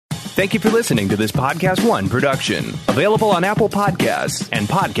Thank you for listening to this Podcast One production. Available on Apple Podcasts and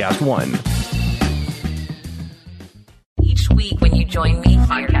Podcast One. Each week when you join me,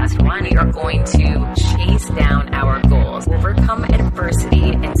 Podcast One, we are going to chase down our goals, overcome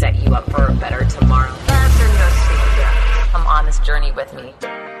adversity, and set you up for a better tomorrow. Come on this journey with me.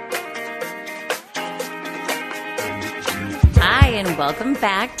 Hi, and welcome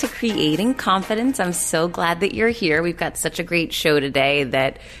back to Creating Confidence. I'm so glad that you're here. We've got such a great show today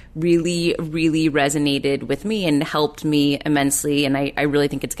that really resonated with me and helped me immensely. And I really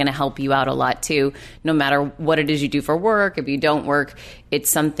think it's going to help you out a lot too, no matter what it is you do for work. If you don't work, it's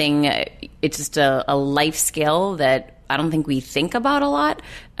something, it's just a life skill that I don't think we think about a lot.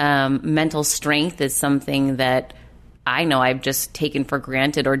 Mental strength is something that I know I've just taken for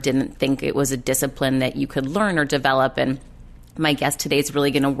granted or didn't think it was a discipline that you could learn or develop. And my guest today is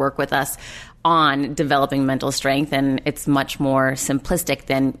really going to work with us on developing mental strength, and it's much more simplistic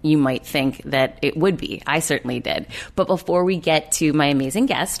than you might think that it would be. I certainly did. But before we get to my amazing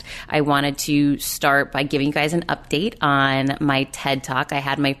guest, I wanted to start by giving you guys an update on my TED Talk. I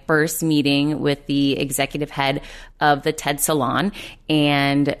had my first meeting with the executive head of the TED Salon,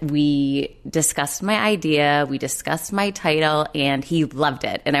 and we discussed my idea, we discussed my title, and he loved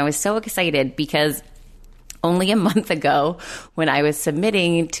it. And I was so excited because only a month ago, when I was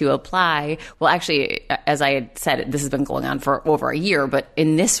submitting to apply, well, actually, as I had said, this has been going on for over a year, but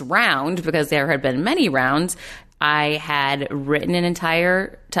in this round, because there had been many rounds, I had written an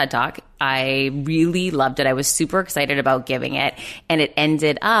entire TED Talk. I really loved it. I was super excited about giving it, and it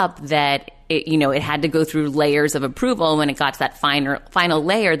ended up that it had to go through layers of approval. When it got to that final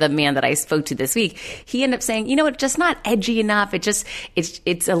layer, the man that I spoke to this week, he ended up saying, it's just not edgy enough.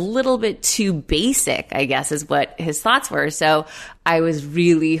 It's a little bit too basic, I guess, is what his thoughts were. So I was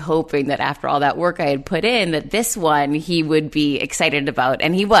really hoping that after all that work I had put in, that this one he would be excited about,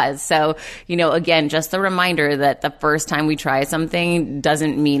 and he was. So, again, just a reminder that the first time we try something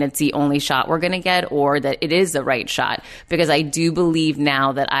doesn't mean it's the only shot we're going to get or that it is the right shot, because I do believe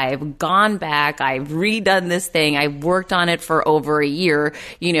now that I've gone back, I've redone this thing, I've worked on it for over a year,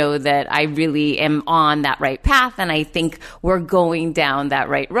 that I really am on that right path, and I think we're going down that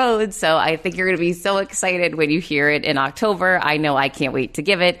right road. So I think you're going to be so excited when you hear it in October. I know I can't wait to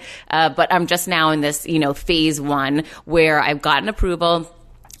give it, but I'm just now in this, phase one where I've gotten approval.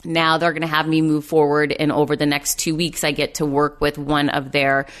 Now they're going to have me move forward, and over the next 2 weeks, I get to work with one of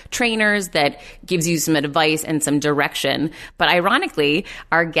their trainers that gives you some advice and some direction. But ironically,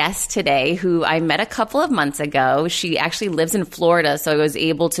 our guest today, who I met a couple of months ago, she actually lives in Florida, so I was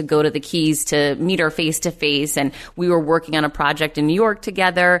able to go to the Keys to meet her face to face, and we were working on a project in New York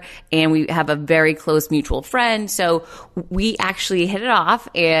together, and we have a very close mutual friend. So we actually hit it off,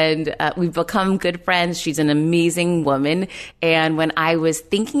 and we've become good friends. She's an amazing woman, and when I was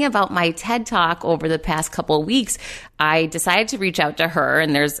thinking about my TED Talk over the past couple of weeks, I decided to reach out to her,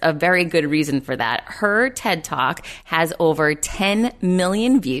 and there's a very good reason for that. Her TED Talk has over 10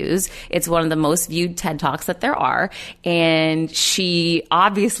 million views. It's one of the most viewed TED Talks that there are, and she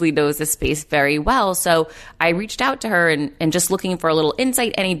obviously knows the space very well. So I reached out to her and just looking for a little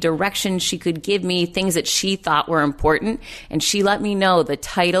insight, any direction she could give me, things that she thought were important. And she let me know the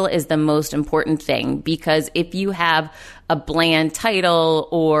title is the most important thing, because if you have a bland title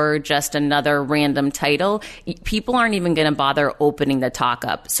or just another random title, people aren't even going to bother opening the talk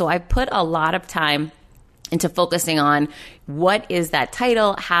up. So I put a lot of time into focusing on what is that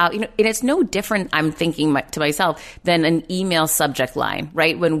title, how, and it's no different, I'm thinking to myself, than an email subject line,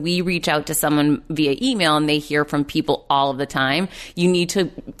 right? When we reach out to someone via email and they hear from people all of the time, you need to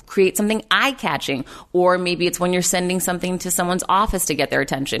create something eye-catching, or maybe it's when you're sending something to someone's office to get their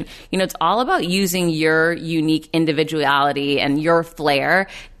attention. It's all about using your unique individuality and your flair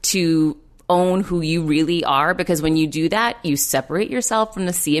to own who you really are, because when you do that, you separate yourself from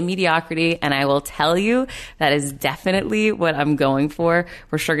the sea of mediocrity. And I will tell you, that is definitely what I'm going for.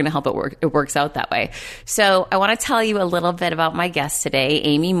 We're sure going to help it work. It works out that way. So I want to tell you a little bit about my guest today,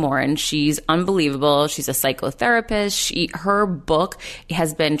 Amy Morin. She's unbelievable. She's a psychotherapist. Her book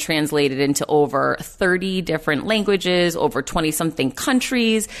has been translated into over 30 different languages, over 20 something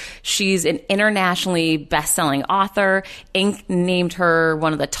countries. She's an internationally best-selling author. Inc. named her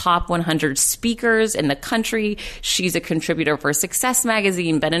one of the top 100 speakers in the country. She's a contributor for Success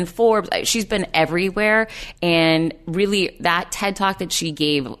Magazine, been in Forbes. She's been everywhere. And really, that TED Talk that she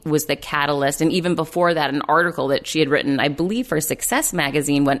gave was the catalyst. And even before that, an article that she had written, I believe, for Success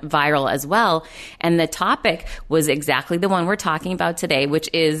Magazine went viral as well. And the topic was exactly the one we're talking about today, which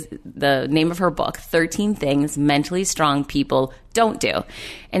is the name of her book, 13 Things Mentally Strong People Don't Do.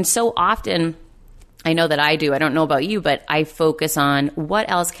 And so often, I know that I do. I don't know about you, but I focus on what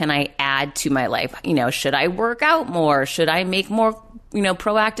else can I add to my life? Should I work out more? Should I make more,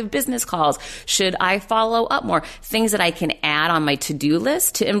 proactive business calls? Should I follow up more? Things that I can add on my to-do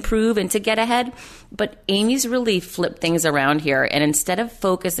list to improve and to get ahead. But Amy's really flipped things around here. And instead of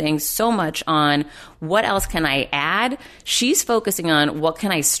focusing so much on what else can I add, she's focusing on what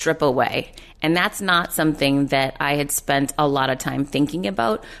can I strip away. And that's not something that I had spent a lot of time thinking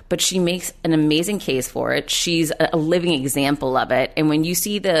about, but she makes an amazing case for it. She's a living example of it. And when you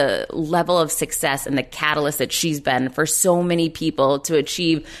see the level of success and the catalyst that she's been for so many people to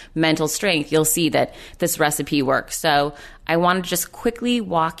achieve mental strength, you'll see that this recipe works. So I want to just quickly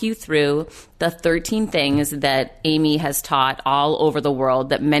walk you through the 13 things that Amy has taught all over the world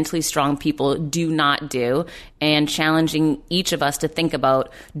that mentally strong people do not do, and challenging each of us to think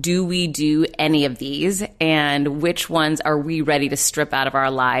about, do we do any of these, and which ones are we ready to strip out of our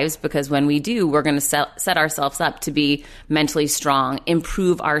lives? Because when we do, we're going to set ourselves up to be mentally strong,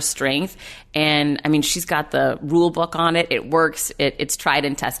 improve our strength. And she's got the rule book on it. It works. It's tried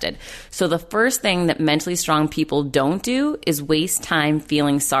and tested. So the first thing that mentally strong people don't do is waste time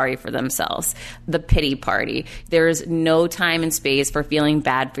feeling sorry for themselves. The pity party. There's no time and space for feeling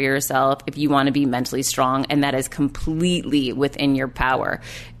bad for yourself if you want to be mentally strong, and that is completely within your power.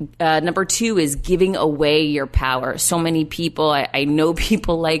 Number 2 is giving away your power. So many people, I know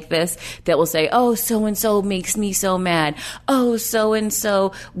people like this, that will say, oh, so-and-so makes me so mad. Oh,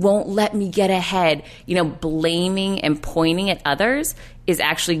 so-and-so won't let me get ahead. Blaming and pointing at others is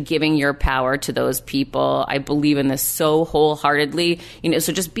actually giving your power to those people. I believe in this so wholeheartedly.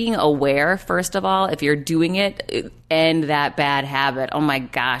 So just being aware, first of all, if you're doing it, end that bad habit. Oh my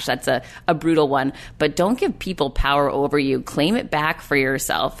gosh, that's a brutal one. But don't give people power over you. Claim it back for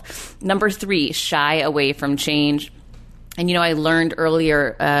yourself. Number 3, shy away from change. And, I learned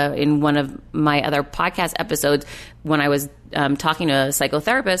earlier in one of my other podcast episodes when I was talking to a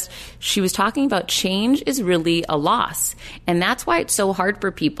psychotherapist, she was talking about change is really a loss. And that's why it's so hard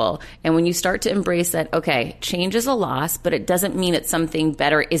for people. And when you start to embrace that, okay, change is a loss, but it doesn't mean that something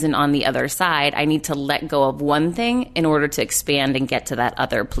better isn't on the other side. I need to let go of one thing in order to expand and get to that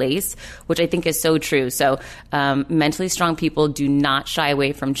other place, which I think is so true. So mentally strong people do not shy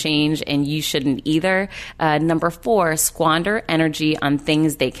away from change, and you shouldn't either. Number 4, squander energy on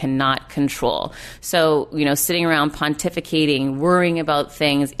things they cannot control. So, sitting around pontificating, worrying about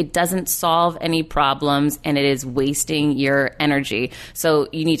things, it doesn't solve any problems, and it is wasting your energy. So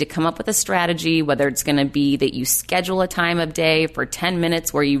you need to come up with a strategy, whether it's going to be that you schedule a time of day for 10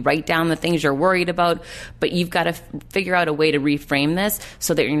 minutes where you write down the things you're worried about, but you've got to figure out a way to reframe this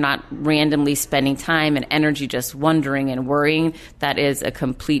so that you're not randomly spending time and energy just wondering and worrying. That is a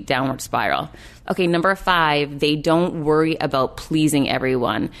complete downward spiral. Okay, number 5, they don't worry about pleasing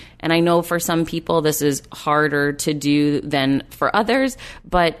everyone. And I know for some people this is harder to do than for others,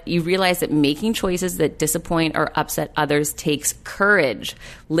 but you realize that making choices that disappoint or upset others takes courage.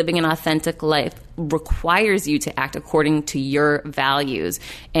 Living an authentic life requires you to act according to your values.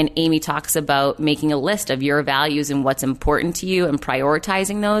 And Amy talks about making a list of your values and what's important to you and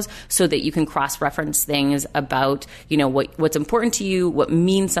prioritizing those so that you can cross-reference things about, what's important to you, what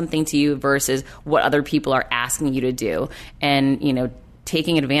means something to you versus what other people are asking you to do. And,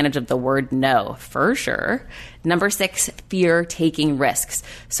 taking advantage of the word no, for sure. Number 6, fear taking risks.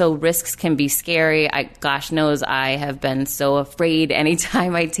 So risks can be scary. Gosh knows I have been so afraid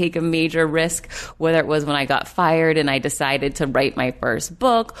anytime I take a major risk, whether it was when I got fired and I decided to write my first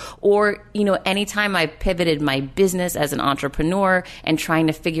book, or, anytime I pivoted my business as an entrepreneur and trying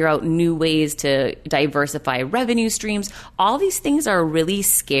to figure out new ways to diversify revenue streams. All these things are really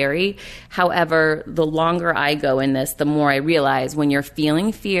scary. However, the longer I go in this, the more I realize when you're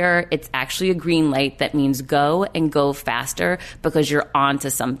feeling fear, it's actually a green light that means go and go faster because you're onto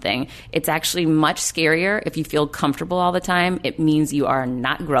something. It's actually much scarier if you feel comfortable all the time. It means you are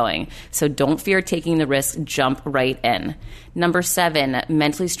not growing. So don't fear taking the risk. Jump right in. Number 7,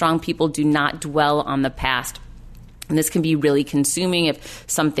 mentally strong people do not dwell on the past. And this can be really consuming if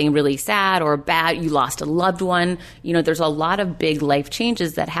something really sad or bad, you lost a loved one. There's a lot of big life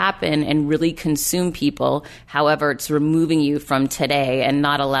changes that happen and really consume people. However, it's removing you from today and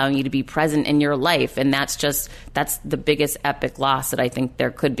not allowing you to be present in your life. And that's the biggest epic loss that I think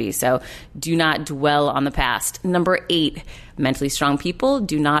there could be. So do not dwell on the past. Number 8, mentally strong people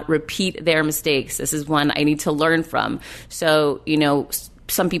do not repeat their mistakes. This is one I need to learn from. So,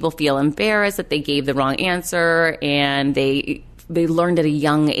 some people feel embarrassed that they gave the wrong answer and they they learned at a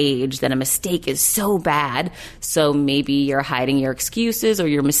young age that a mistake is so bad. So maybe you're hiding your excuses or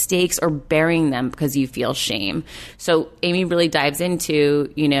your mistakes or burying them because you feel shame. So Amy really dives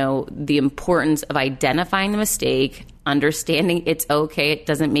into, the importance of identifying the mistake, understanding it's okay. It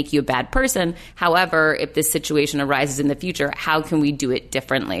doesn't make you a bad person. However, if this situation arises in the future, how can we do it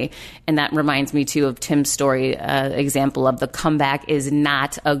differently? And that reminds me too of Tim's story, example of the comeback is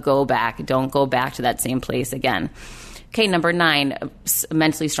not a go back. Don't go back to that same place again. Okay, number 9,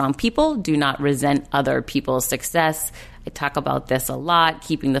 mentally strong people do not resent other people's success. I talk about this a lot,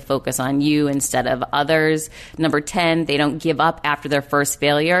 keeping the focus on you instead of others. Number 10, they don't give up after their first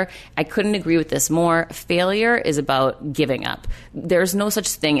failure. I couldn't agree with this more. Failure is about giving up. There's no such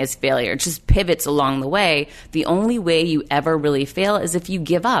thing as failure. It just pivots along the way. The only way you ever really fail is if you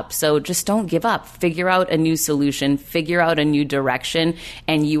give up. So just don't give up. Figure out a new solution, figure out a new direction,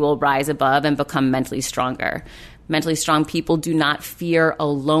 and you will rise above and become mentally stronger. Mentally strong people do not fear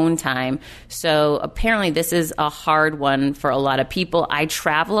alone time. So apparently this is a hard one for a lot of people. I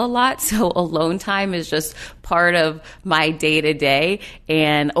travel a lot, so alone time is just part of my day-to-day.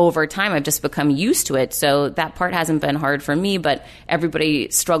 And over time, I've just become used to it. So that part hasn't been hard for me, but everybody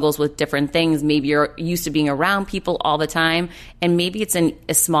struggles with different things. Maybe you're used to being around people all the time, and maybe it's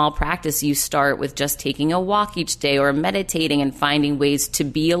a small practice. You start with just taking a walk each day or meditating and finding ways to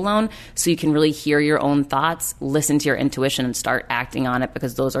be alone so you can really hear your own thoughts, listen to your intuition, and start acting on it,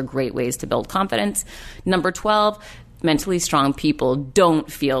 because those are great ways to build confidence. Number 12, mentally strong people don't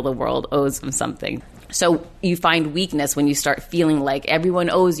feel the world owes them something. So you find weakness when you start feeling like everyone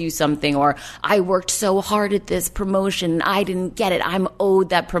owes you something, or I worked so hard at this promotion and I didn't get it. I'm owed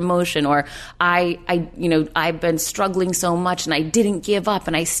that promotion, or I've been struggling so much and I didn't give up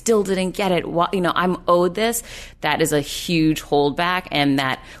and I still didn't get it. I'm owed this. That is a huge holdback, and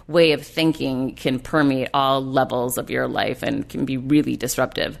that way of thinking can permeate all levels of your life and can be really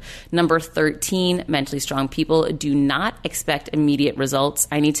disruptive. Number 13, mentally strong people do not expect immediate results.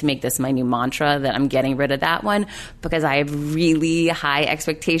 I need to make this my new mantra, that I'm getting rid of that one, because I have really high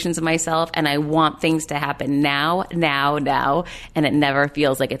expectations of myself and I want things to happen now, and it never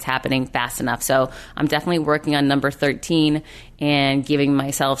feels like it's happening fast enough. So I'm definitely working on number 13 and giving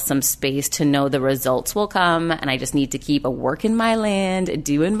myself some space to know the results will come, and I just need to keep a work in my land,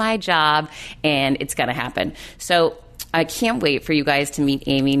 doing my job, and it's going to happen. So I can't wait for you guys to meet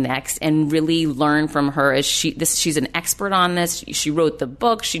Amy next and really learn from her. She's an expert on this. She wrote the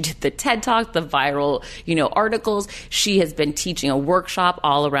book. She did the TED Talk, the viral, articles. She has been teaching a workshop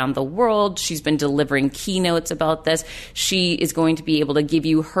all around the world. She's been delivering keynotes about this. She is going to be able to give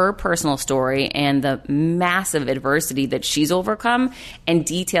you her personal story and the massive adversity that she's overcome, and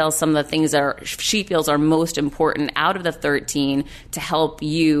detail some of the things that she feels are most important out of the 13 to help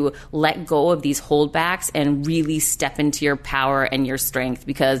you let go of these holdbacks and really step into your power and your strength,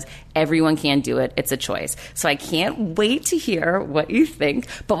 because everyone can do it. It's a choice. So I can't wait to hear what you think.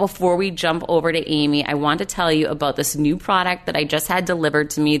 But before we jump over to Amy, I want to tell you about this new product that I just had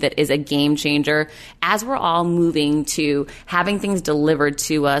delivered to me that is a game changer. As we're all moving to having things delivered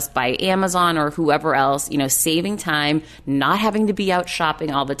to us by Amazon or whoever else, saving time, not having to be out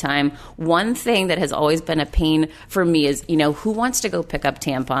shopping all the time. One thing that has always been a pain for me is, who wants to go pick up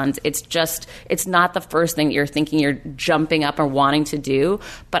tampons? It's not the first thing that you're thinking you're jumping up or wanting to do.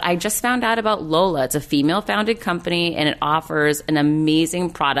 But I just found out about Lola. It's a female-founded company, and it offers an amazing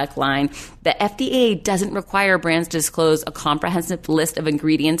product line. The FDA doesn't require brands to disclose a comprehensive list of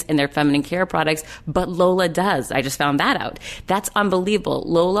ingredients in their feminine care products, but Lola does. I just found that out. That's unbelievable.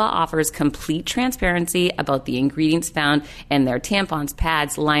 Lola offers complete transparency about the ingredients found in their tampons,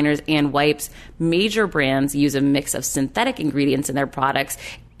 pads, liners, and wipes. Major brands use a mix of synthetic ingredients in their products.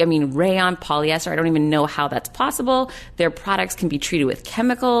 Rayon, polyester, I don't even know how that's possible. Their products can be treated with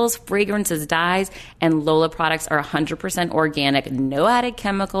chemicals, fragrances, dyes, and Lola products are 100% organic, no added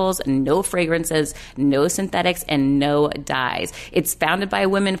chemicals, no fragrances, no synthetics, and no dyes. It's founded by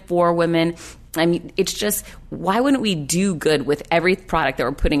women for women. It's just, why wouldn't we do good with every product that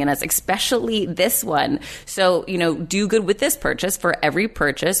we're putting in us, especially this one? So, do good with this purchase. For every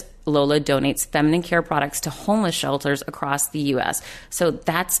purchase, Lola donates feminine care products to homeless shelters across the U.S. So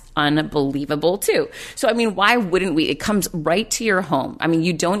that's unbelievable too. So, why wouldn't we? It comes right to your home.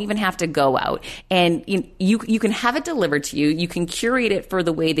 You don't even have to go out, and you can have it delivered to you. You can curate it for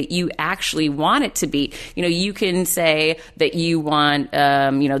the way that you actually want it to be. You can say that you want,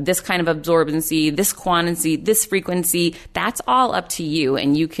 this kind of absorbency, this quantity, this frequency. That's all up to you,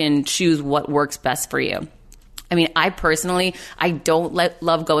 and you can choose what works best for you. I mean, I personally, I don't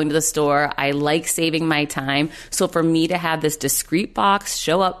love going to the store. I like saving my time. So for me to have this discreet box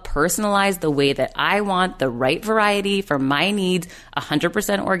show up personalized the way that I want, the right variety for my needs,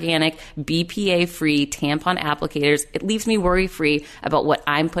 100% organic, BPA-free tampon applicators, it leaves me worry-free about what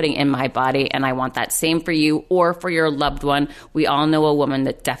I'm putting in my body. And I want that same for you or for your loved one. We all know a woman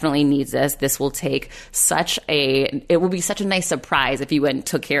that definitely needs this. This will take it will be such a nice surprise if you went and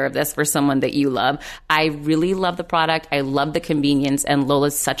took care of this for someone that you love. I really love the product. I love the convenience, and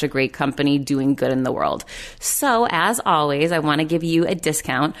Lola's such a great company doing good in the world. So as always, I want to give you a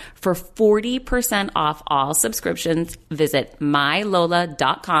discount for 40% off all subscriptions. Visit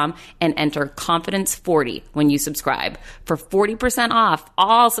mylola.com and enter Confidence40 when you subscribe. For 40% off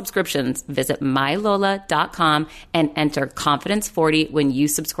all subscriptions, visit mylola.com and enter Confidence40 when you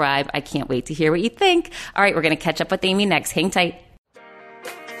subscribe. I can't wait to hear what you think. All right, we're going to catch up with Amy next. Hang tight.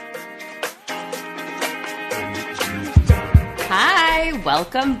 Hi,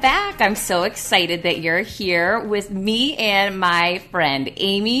 welcome back. I'm so excited that you're here with me and my friend,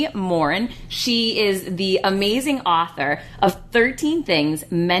 Amy Morin. She is the amazing author of 13 Things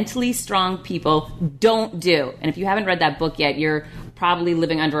Mentally Strong People Don't Do. And if you haven't read that book yet, you're probably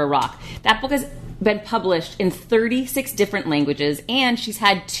living under a rock. That book has been published in 36 different languages, and she's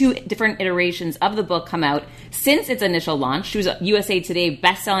had 2 different iterations of the book come out since its initial launch. She was a USA Today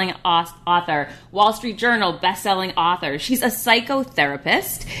best-selling author, Wall Street Journal best-selling author. She's a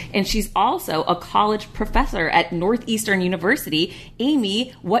psychotherapist, and she's also a college professor at Northeastern University.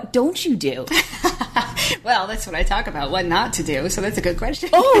 Amy, what don't you do? Well, that's what I talk about, what not to do, so that's a good question.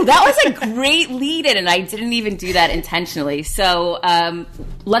 Oh, that was a great lead-in, and I didn't even do that intentionally. So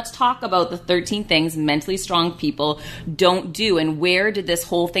let's talk about the 13 things mentally strong people don't do, and where did this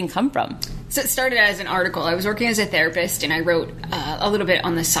whole thing come from? So it started as an article. I was working as a therapist, and I wrote a little bit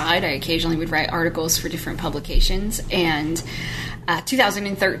on the side. I occasionally would write articles for different publications, and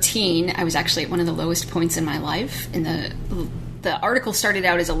 2013, I was actually at one of the lowest points in my life. The article started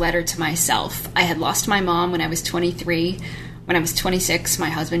out as a letter to myself. I had lost my mom when I was 23. When I was 26,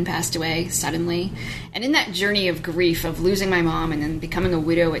 my husband passed away suddenly. And in that journey of grief, of losing my mom and then becoming a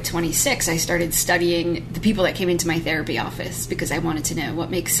widow at 26, I started studying the people that came into my therapy office because I wanted to know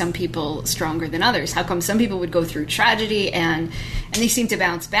what makes some people stronger than others. How come some people would go through tragedy and they seemed to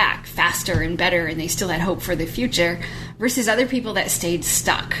bounce back faster and better and they still had hope for the future versus other people that stayed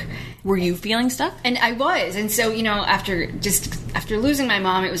stuck. Were you feeling stuck? And I was. And so, after losing my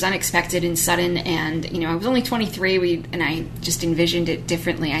mom, it was unexpected and sudden. And, I was only 23 and I just envisioned it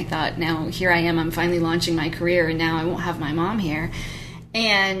differently. I thought, now here I am, I'm finally launching my career and now I won't have my mom here.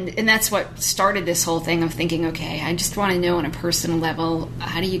 And that's what started this whole thing of thinking, okay, I just want to know on a personal level,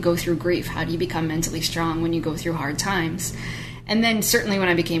 how do you go through grief? How do you become mentally strong when you go through hard times? And then certainly when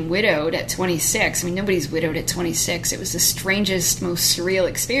I became widowed at 26, nobody's widowed at 26. It was the strangest, most surreal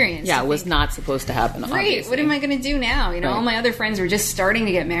experience. Yeah, it was not supposed to happen, right, obviously. What am I going to do now? Right. All my other friends were just starting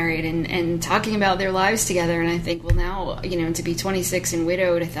to get married and talking about their lives together. And I think, well, now, to be 26 and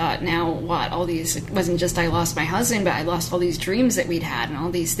widowed, I thought, now what? It wasn't just I lost my husband, but I lost all these dreams that we'd had and all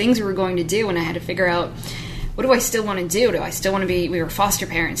these things we were going to do. And I had to figure out, what do I still want to do? Do I still want to be, we were foster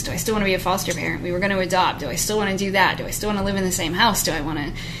parents. Do I still want to be a foster parent? We were going to adopt. Do I still want to do that? Do I still want to live in the same house?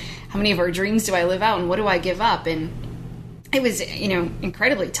 How many of our dreams do I live out? And what do I give up? And it was,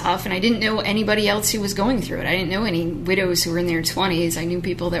 incredibly tough. And I didn't know anybody else who was going through it. I didn't know any widows who were in their 20s. I knew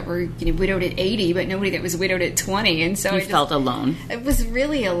people that were, widowed at 80, but nobody that was widowed at 20. And so you felt alone. It was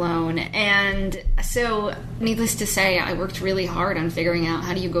really alone. And so, needless to say, I worked really hard on figuring out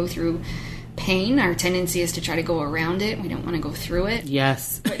how do you go through pain. Our tendency is to try to go around it. We don't want to go through it.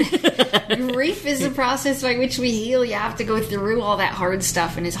 Yes. But grief is the process by which we heal. You have to go through all that hard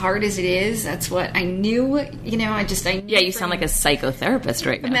stuff. And as hard as it is, that's what I knew, I knew. Yeah, you sound like a psychotherapist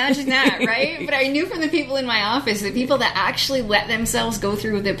right now. Imagine that, right? But I knew from the people in my office, the people that actually let themselves go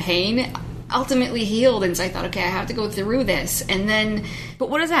through the pain ultimately healed. And so I thought, okay, I have to go through this. And then... But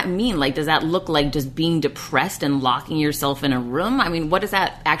what does that mean? Like, does that look like just being depressed and locking yourself in a room? What does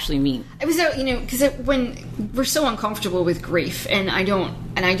that actually mean? It was, because when we're so uncomfortable with grief, and I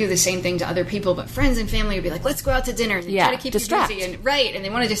do the same thing to other people, but friends and family would be like, let's go out to dinner, and they try to keep distract. you busy, and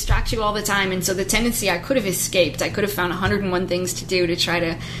they want to distract you all the time, and so the tendency, I could have escaped. I could have found 101 things to do to try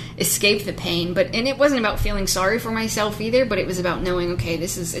to escape the pain, and it wasn't about feeling sorry for myself either, but it was about knowing, okay,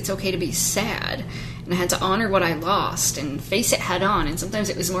 it's okay to be sad. And I had to honor what I lost and face it head on. And sometimes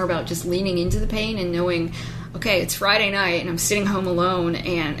it was more about just leaning into the pain and knowing, okay, it's Friday night and I'm sitting home alone,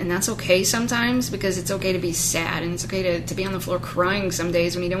 and that's okay sometimes, because it's okay to be sad, and it's okay to be on the floor crying some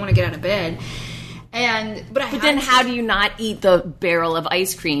days when you don't want to get out of bed. But then how do you not eat the barrel of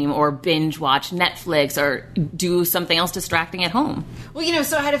ice cream or binge watch Netflix or do something else distracting at home? Well,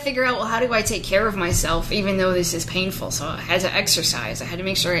 so I had to figure out, how do I take care of myself even though this is painful? So I had to exercise. I had to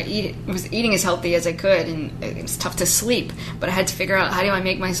make sure I was eating as healthy as I could, and it was tough to sleep. But I had to figure out, how do I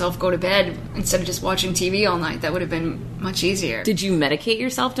make myself go to bed instead of just watching TV all night? That would have been much easier. Did you medicate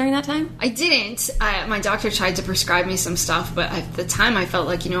yourself during that time? I didn't. My doctor tried to prescribe me some stuff, but at the time I felt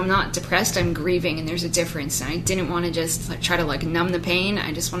like, I'm not depressed, I'm grieving, and there's a difference. And I didn't want to just try to numb the pain.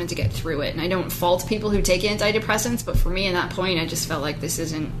 I just wanted to get through it. And I don't fault people who take antidepressants, but for me at that point, I just felt like this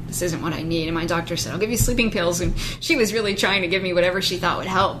isn't what I need. And my doctor said, I'll give you sleeping pills. And she was really trying to give me whatever she thought would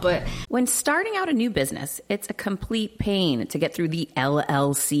help. But when starting out a new business, it's a complete pain to get through the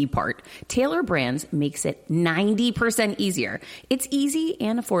LLC part. Taylor Brands makes it 90% easier. It's easy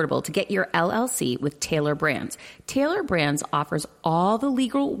and affordable to get your LLC with Taylor Brands. Taylor Brands offers all the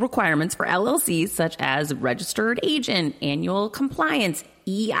legal requirements for LLCs, such as registered agent, annual compliance,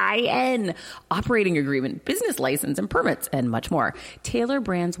 EIN, operating agreement, business license, and permits, and much more. Taylor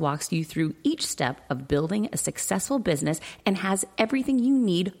Brands walks you through each step of building a successful business and has everything you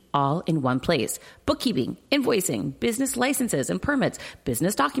need all in one place. Bookkeeping, invoicing, business licenses and permits,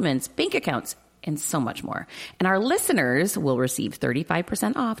 business documents, bank accounts, and so much more. And our listeners will receive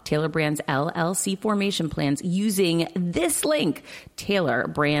 35% off Taylor Brands LLC formation plans using this link,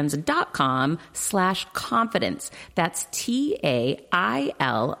 taylorbrands.com/confidence. That's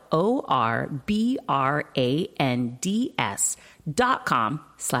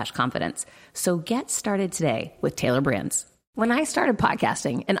TAILORBRANDS.com/confidence. So get started today with Taylor Brands. When I started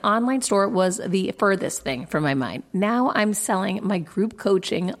podcasting, an online store was the furthest thing from my mind. Now I'm selling my group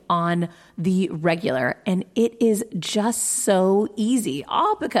coaching on the regular, and it is just so easy,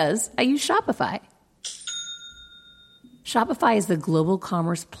 all because I use Shopify. Shopify is the global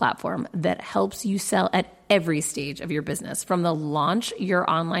commerce platform that helps you sell at every stage of your business, from the launch your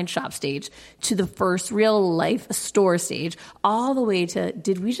online shop stage to the first real life store stage, all the way to,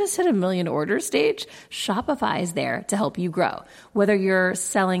 did we just hit 1 million orders stage? Shopify is there to help you grow. Whether you're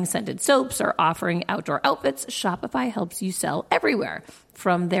selling scented soaps or offering outdoor outfits, Shopify helps you sell everywhere.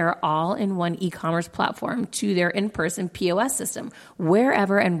 From their all-in-one e-commerce platform to their in-person POS system,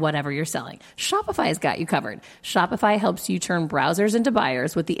 wherever and whatever you're selling, Shopify's got you covered. Shopify helps you turn browsers into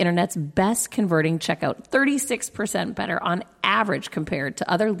buyers with the internet's best converting checkout, 36% better on average compared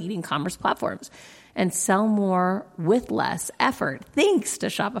to other leading commerce platforms. And sell more with less effort thanks to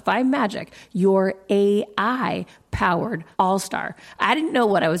Shopify Magic, your AI-powered all-star. I didn't know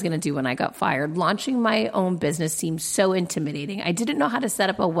what I was going to do when I got fired. Launching my own business seemed so intimidating. I didn't know how to set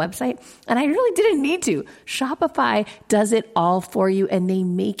up a website, and I really didn't need to. Shopify does it all for you, and they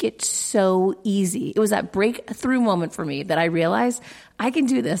make it so easy. It was that breakthrough moment for me that I realized I can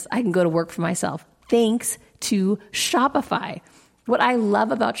do this. I can go to work for myself thanks to Shopify. What I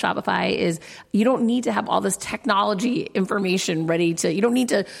love about Shopify is you don't need to have all this technology information you don't need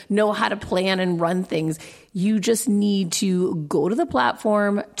to know how to plan and run things. You just need to go to the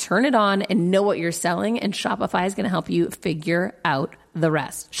platform, turn it on, and know what you're selling, and Shopify is going to help you figure out the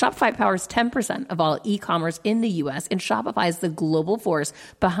rest. Shopify powers 10% of all e-commerce in the U.S., and Shopify is the global force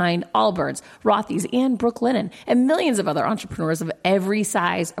behind Allbirds, Rothy's, and Brooklinen, and millions of other entrepreneurs of every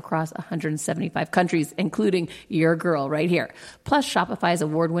size across 175 countries, including your girl right here. Plus, Shopify's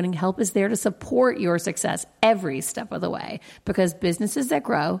award-winning help is there to support your success every step of the way, because businesses that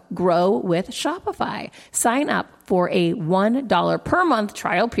grow with Shopify. Sign up for a $1 per month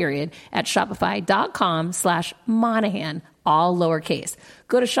trial period at shopify.com/Monahan, all lowercase.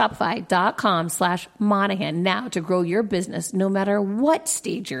 Go to shopify.com/Monahan now to grow your business no matter what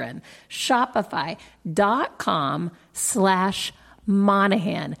stage you're in.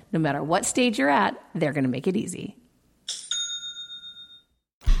 Shopify.com/Monahan. No matter what stage you're at, they're going to make it easy.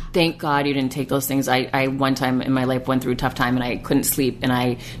 Thank God you didn't take those things. I one time in my life went through a tough time and I couldn't sleep, and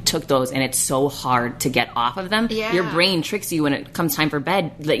I took those, and it's so hard to get off of them. Yeah. Your brain tricks you when it comes time for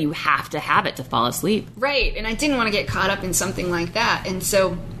bed that you have to have it to fall asleep. Right, and I didn't want to get caught up in something like that. And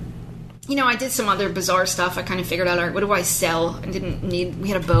so, I did some other bizarre stuff. I kind of figured out, all right, what do I sell? We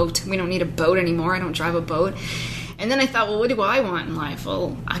had a boat. We don't need a boat anymore. I don't drive a boat. And then I thought, well, what do I want in life?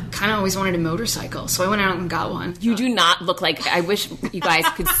 Well, I kind of always wanted a motorcycle, so I went out and got one. You do not look like... I wish you guys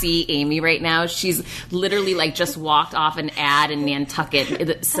could see Amy right now. She's literally just walked off an ad in Nantucket.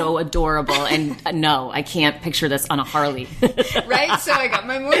 It's so adorable. And no, I can't picture this on a Harley. Right? So I got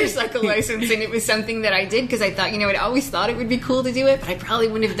my motorcycle license, and it was something that I did because I thought, I always thought it would be cool to do it, but I probably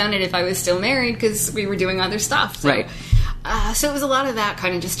wouldn't have done it if I was still married because we were doing other stuff. So, right. So it was a lot of that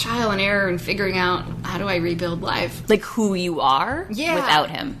kind of just trial and error and figuring out how do I rebuild life. Like who you are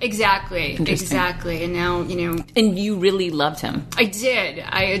without him. Exactly. And now, And you really loved him. I did.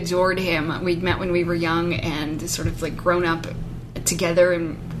 I adored him. We'd met when we were young and sort of like grown up together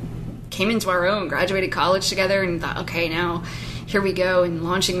and came into our own, graduated college together and thought, okay, now here we go and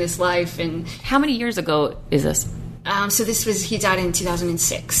launching this life. And how many years ago is this? So he died in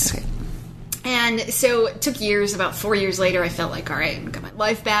 2006. Okay. And so it took years. About 4 years later, I felt like, all right, I got my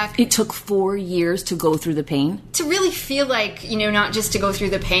life back. It took 4 years to go through the pain? To really feel like, not just to go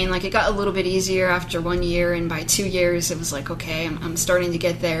through the pain. Like, it got a little bit easier after 1 year, and by 2 years, it was like, okay, I'm starting to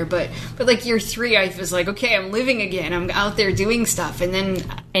get there. But like year 3, I was like, okay, I'm living again. I'm out there doing stuff. And then...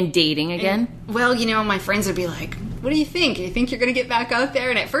 And dating again? My friends would be like, what do you think? You think you're going to get back out there?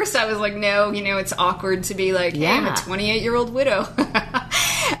 And at first I was like, no, it's awkward to be like, hey, I'm a 28-year-old widow.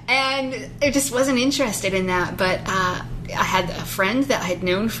 And I just wasn't interested in that. But I had a friend that I had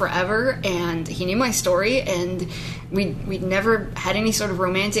known forever, and he knew my story, and we'd never had any sort of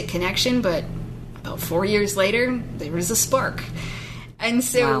romantic connection, but about 4 years later, there was a spark. And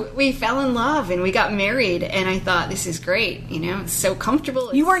so we fell in love and we got married, and I thought, this is great. It's so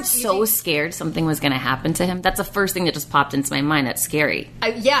comfortable. You weren't so scared something was going to happen to him? That's the first thing that just popped into my mind. That's scary.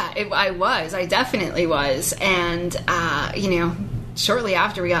 I was. I definitely was. And, shortly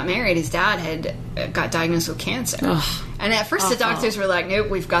after we got married, his dad had got diagnosed with cancer. Ugh. And at first the doctors were like, nope,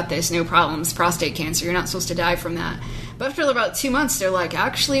 we've got this, no problems, prostate cancer, you're not supposed to die from that. But after about 2 months, they're like,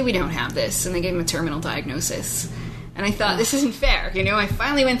 actually, we don't have this. And they gave him a terminal diagnosis. And I thought, this isn't fair. I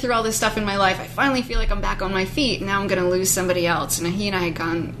finally went through all this stuff in my life. I finally feel like I'm back on my feet. And now I'm going to lose somebody else. And he and I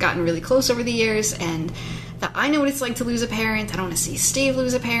had gotten really close over the years. And thought, I know what it's like to lose a parent. I don't want to see Steve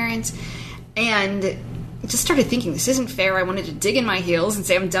lose a parent. And just started thinking, this isn't fair. I wanted to dig in my heels and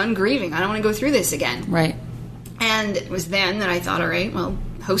say, I'm done grieving. I don't want to go through this again. Right. And it was then that I thought, all right, well,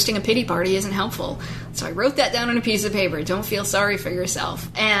 hosting a pity party isn't helpful. So I wrote that down on a piece of paper. Don't feel sorry for yourself.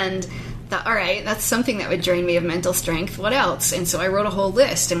 And thought, all right, that's something that would drain me of mental strength. What else? And so I wrote a whole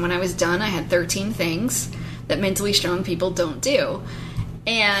list. And when I was done, I had 13 things that mentally strong people don't do.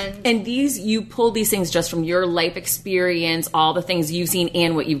 And you pulled these things just from your life experience, all the things you've seen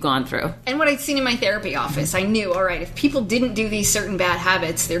and what you've gone through. And what I'd seen in my therapy office. I knew, all right, if people didn't do these certain bad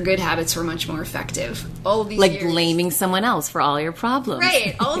habits, their good habits were much more effective. All of these years, blaming someone else for all your problems.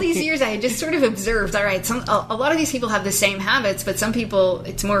 Right. All these years I had just sort of observed, all right, a lot of these people have the same habits, but some people,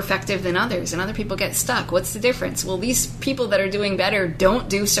 it's more effective than others, and other people get stuck. What's the difference? Well, these people that are doing better don't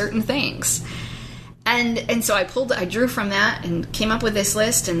do certain things. And so I drew from that and came up with this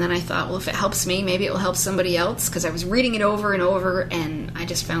list, and then I thought, well, if it helps me, maybe it will help somebody else, because I was reading it over and over, and I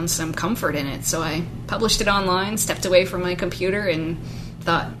just found some comfort in it. So I published it online, stepped away from my computer, and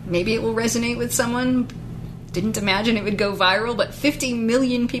thought, maybe it will resonate with someone. Didn't imagine it would go viral, but 50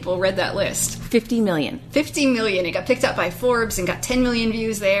 million people read that list. 50 million. 50 million. It got picked up by Forbes and got 10 million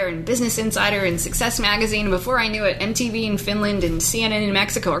views there, and Business Insider and Success Magazine. And before I knew it, MTV in Finland and CNN in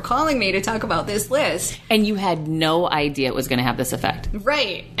Mexico are calling me to talk about this list. And you had no idea it was going to have this effect.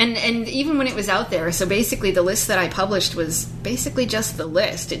 Right. And even when it was out there, so basically the list that I published was basically just the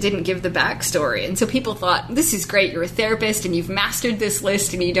list. It didn't give the backstory. And so people thought, this is great, you're a therapist and you've mastered this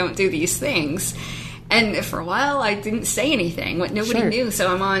list and you don't do these things. And for a while, I didn't say anything. Nobody knew. So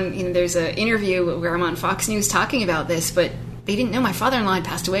I'm on, there's an interview where I'm on Fox News talking about this, but they didn't know. My father-in-law had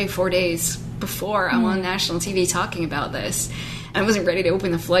passed away 4 days before I'm on national TV talking about this. And I wasn't ready to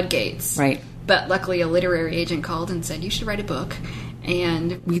open the floodgates. Right. But luckily, a literary agent called and said, you should write a book.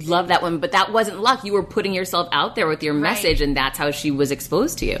 And we love that one, but that wasn't luck. You were putting yourself out there with your message, and that's how she was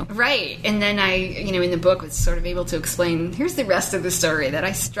exposed to you. Right. And then I, in the book was sort of able to explain, here's the rest of the story, that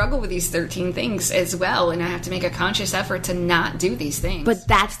I struggle with these 13 things as well, and I have to make a conscious effort to not do these things. But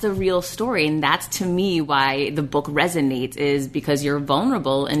that's the real story, and that's, to me, why the book resonates, is because you're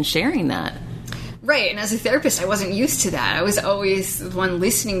vulnerable in sharing that. Right, and as a therapist, I wasn't used to that. I was always the one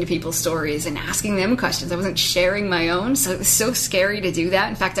listening to people's stories and asking them questions. I wasn't sharing my own, so it was so scary to do that.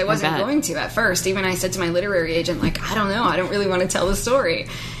 In fact, I wasn't going to at first. Even I said to my literary agent, I don't know, I don't really want to tell the story.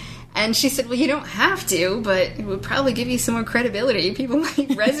 And she said, well, you don't have to, but it would probably give you some more credibility. People might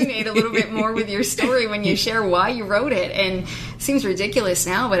resonate a little bit more with your story when you share why you wrote it. And it seems ridiculous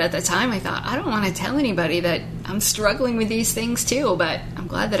now, but at the time I thought, I don't want to tell anybody that I'm struggling with these things too, but I'm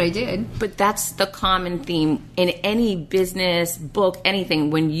glad that I did. But that's the common theme in any business, book, anything.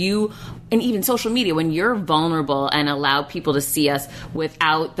 When you, and even social media, when you're vulnerable and allow people to see us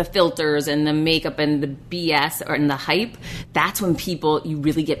without the filters and the makeup and the BS and the hype, that's when you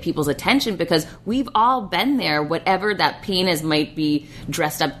really get people's attention, because we've all been there. Whatever that pain is might be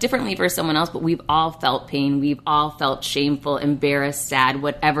dressed up differently for someone else, but we've all felt pain. We've all felt shameful, embarrassed, sad,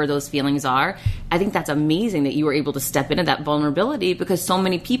 whatever those feelings are. I think that's amazing that you were able to step into that vulnerability, because so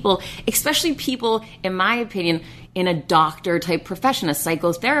many people, especially people, in my opinion, in a doctor type profession, a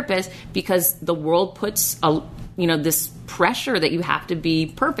psychotherapist, because the world puts this pressure that you have to be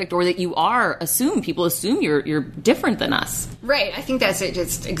perfect, or that you are people assume you're different than us. Right. I think that's it,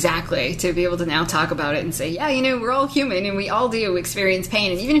 just exactly, to be able to now talk about it and say, yeah, we're all human and we all do experience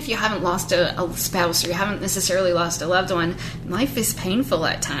pain. And even if you haven't lost a spouse or you haven't necessarily lost a loved one, life is painful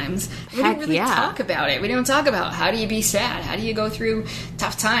at times. We don't really talk about it. We don't talk about how do you be sad? How do you go through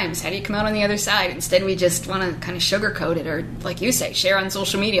tough times? How do you come out on the other side? Instead, we just want to kind of sugarcoat it, or, like you say, share on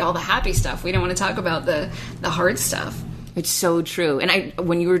social media all the happy stuff. We don't want to talk about the hard stuff. It's so true. And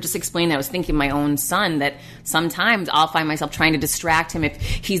when you were just explaining that, I was thinking my own son, that sometimes I'll find myself trying to distract him if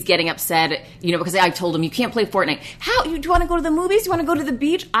he's getting upset, because I told him, you can't play Fortnite. Do you want to go to the movies? Do you want to go to the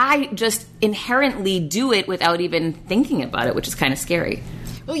beach? I just inherently do it without even thinking about it, which is kind of scary.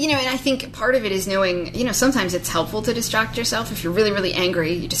 Well, and I think part of it is knowing, sometimes it's helpful to distract yourself. If you're really, really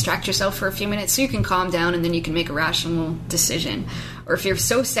angry, you distract yourself for a few minutes so you can calm down, and then you can make a rational decision. Or if you're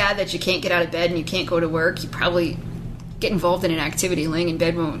so sad that you can't get out of bed and you can't go to work, you probably get involved in an activity. Laying in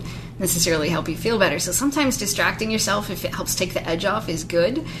bed won't necessarily help you feel better. So sometimes distracting yourself, if it helps take the edge off, is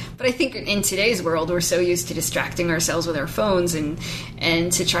good. But I think in today's world, we're so used to distracting ourselves with our phones and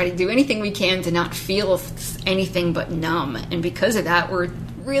to try to do anything we can to not feel anything but numb. And because of that, we're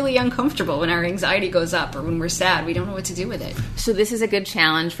really uncomfortable when our anxiety goes up, or when we're sad. We don't know what to do with it. So this is a good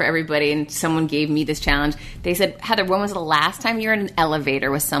challenge for everybody, and someone gave me this challenge. They said, Heather, when was the last time you were in an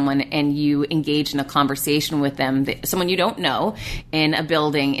elevator with someone and you engaged in a conversation with them, someone you don't know, in a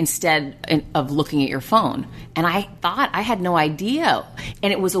building, instead of looking at your phone? And I thought, I had no idea.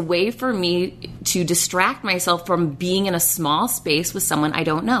 And it was a way for me to distract myself from being in a small space with someone I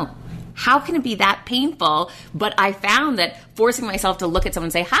don't know. How can it be that painful? But I found that forcing myself to look at someone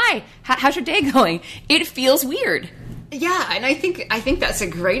and say, hi, how's your day going? It feels weird. Yeah, and I think that's a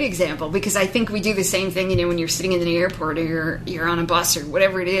great example, because I think we do the same thing, when you're sitting in the airport, or you're on a bus, or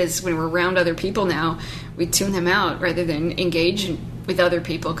whatever it is. When we're around other people now, we tune them out rather than engage with other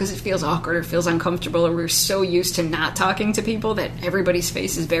people, because it feels awkward or feels uncomfortable, or we're so used to not talking to people that everybody's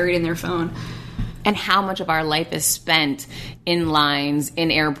face is buried in their phone. And how much of our life is spent in lines, in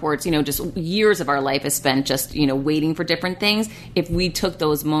airports, just years of our life is spent just, waiting for different things. If we took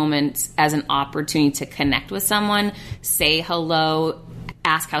those moments as an opportunity to connect with someone, say hello,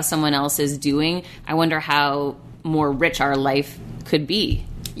 ask how someone else is doing, I wonder how more rich our life could be.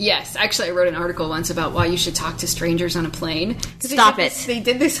 Yes, actually, I wrote an article once about why you should talk to strangers on a plane. Stop it. They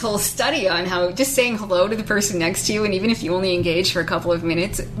did this whole study on how just saying hello to the person next to you, and even if you only engage for a couple of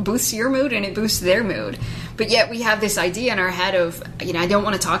minutes, boosts your mood and it boosts their mood. But yet we have this idea in our head of, I don't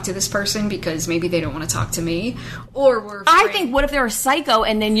want to talk to this person because maybe they don't want to talk to me. Or I think, what if they're a psycho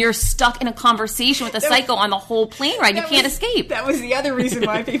and then you're stuck in a conversation with a psycho on the whole plane ride? You can't escape. That was the other reason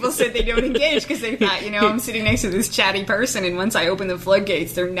why people said they don't engage, because they thought, I'm sitting next to this chatty person, and once I open the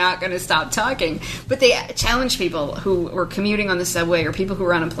floodgates, they're not going to stop talking. But they challenged people who were commuting on the subway, or people who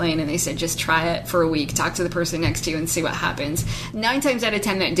were on a plane, and they said, just try it for a week. Talk to the person next to you and see what happens. 9 times out of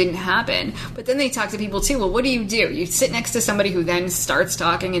 10, that didn't happen. But then they talked to people too. Well, what do? You sit next to somebody who then starts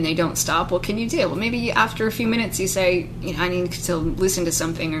talking and they don't stop. What can you do? Well, maybe after a few minutes you say, I need to listen to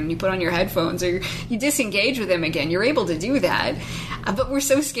something, or you put on your headphones, or you disengage with them again. You're able to do that. But we're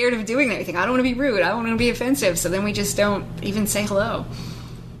so scared of doing that. We think, I don't want to be rude. I don't want to be offensive. So then we just don't even say hello.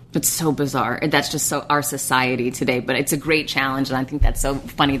 It's so bizarre. That's just so our society today. But it's a great challenge, and I think that's so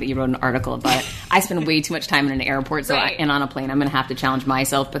funny that you wrote an article about it. I spend way too much time in an airport, and on a plane. I'm going to have to challenge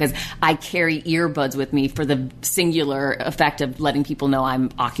myself, because I carry earbuds with me for the singular effect of letting people know I'm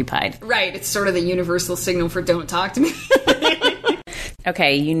occupied. Right. It's sort of the universal signal for don't talk to me.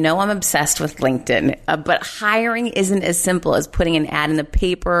 Okay, I'm obsessed with LinkedIn, but hiring isn't as simple as putting an ad in the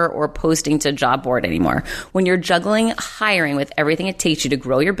paper or posting to a job board anymore. When you're juggling hiring with everything it takes you to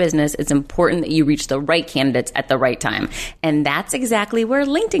grow your business, it's important that you reach the right candidates at the right time. And that's exactly where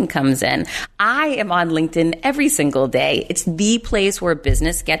LinkedIn comes in. I am on LinkedIn every single day. It's the place where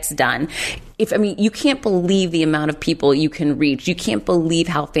business gets done. you can't believe the amount of people you can reach. You can't believe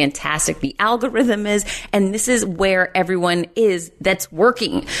how fantastic the algorithm is. And this is where everyone is that's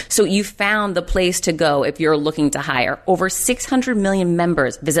working. So you found the place to go if you're looking to hire. Over 600 million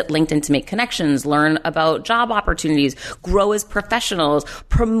members visit LinkedIn to make connections, learn about job opportunities, grow as professionals,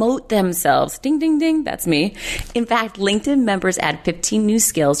 promote themselves. Ding, ding, ding. That's me. In fact, LinkedIn members add 15 new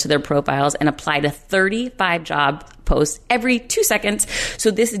skills to their profiles and apply to 35 job posts every 2 seconds.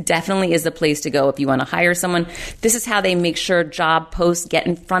 So this definitely is the place to go if you want to hire someone. This is how they make sure job posts get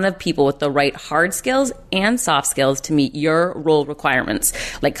in front of people with the right hard skills and soft skills to meet your role requirements,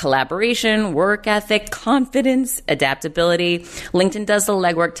 like collaboration, work ethic, confidence, adaptability. LinkedIn does the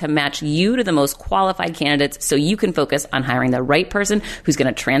legwork to match you to the most qualified candidates so you can focus on hiring the right person who's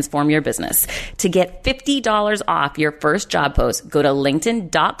going to transform your business. To get $50 off your first job post, go to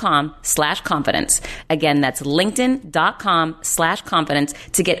linkedin.com/confidence. Again, that's linkedin.com/confidence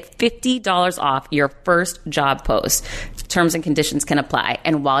to get $50 off your first job post. Terms and conditions can apply.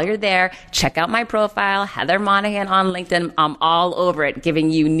 And while you're there, check out my profile, Heather Monahan on LinkedIn. I'm all over it,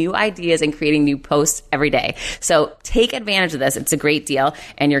 giving you new ideas and creating new posts every day. So take advantage of this. It's a great deal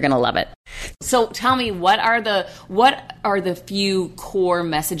and you're going to love it. So tell me, what are the few core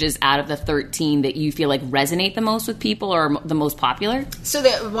messages out of the 13 that you feel like resonate the most with people or the most popular? So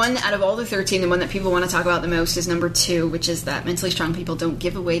the one out of all the 13, the one that people want to talk about the most is number 2, which is that mentally strong people don't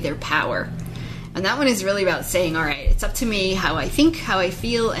give away their power. And that one is really about saying, all right, it's up to me how I think, how I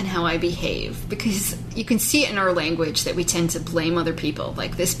feel, and how I behave. Because you can see it in our language that we tend to blame other people.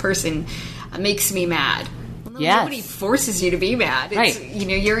 Like, this person makes me mad. Well, yes. Nobody forces you to be mad. It's, right.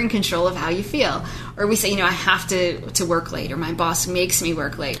 You're in control of how you feel. Or we say, I have to work late, or my boss makes me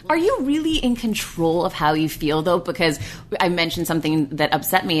work late. Are you really in control of how you feel, though? Because I mentioned something that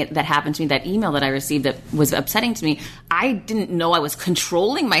upset me, that happened to me, that email that I received that was upsetting to me. I didn't know I was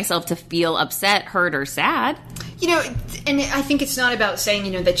controlling myself to feel upset, hurt, or sad. And I think it's not about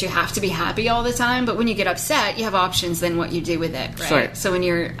saying, that you have to be happy all the time, but when you get upset, you have options then what you do with it, right? Sure. So when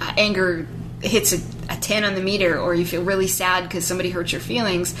your anger hits a 10 on the meter, or you feel really sad because somebody hurt your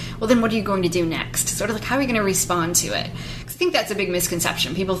feelings, well, then what are you going to do next? Sort of like, how are you going to respond to it? I think that's a big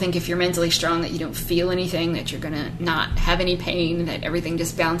misconception. People think if you're mentally strong that you don't feel anything, that you're going to not have any pain, that everything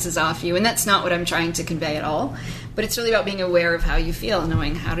just bounces off you. And that's not what I'm trying to convey at all. But it's really about being aware of how you feel,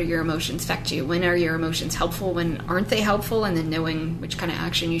 knowing how do your emotions affect you. When are your emotions helpful? When aren't they helpful? And then knowing which kind of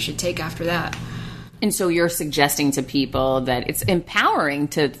action you should take after that. And so you're suggesting to people that it's empowering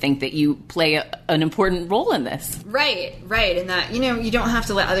to think that you play an important role in this. Right. And that, you don't have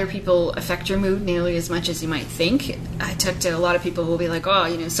to let other people affect your mood nearly as much as you might think. I talk to a lot of people who will be like,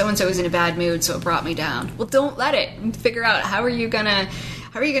 so-and-so is in a bad mood, so it brought me down. Well, don't let it. Figure out how are you going to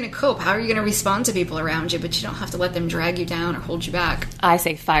cope? How are you going to respond to people around you? But you don't have to let them drag you down or hold you back. I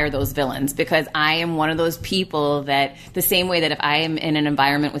say fire those villains, because I am one of those people that, the same way that if I am in an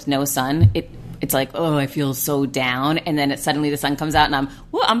environment with no sun, it's like, I feel so down. And then suddenly the sun comes out and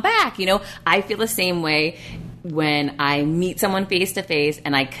I'm back. I feel the same way when I meet someone face to face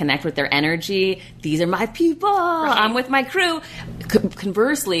and I connect with their energy. These are my people. Right. I'm with my crew.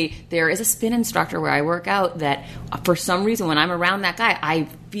 Conversely, there is a spin instructor where I work out that for some reason when I'm around that guy, I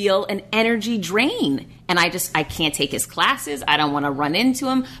feel an energy drain. And I can't take his classes. I don't want to run into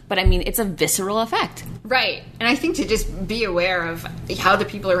him. But it's a visceral effect. Right. And I think to just be aware of how the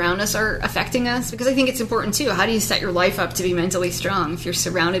people around us are affecting us, because I think it's important too. How do you set your life up to be mentally strong if you're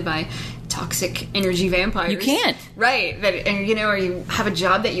surrounded by toxic energy vampires? You can't. Right. Or you have a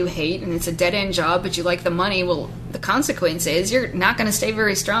job that you hate and it's a dead-end job, but you like the money. Well, the consequence is you're not going to stay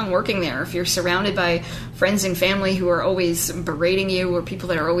very strong working there. If you're surrounded by friends and family who are always berating you, or people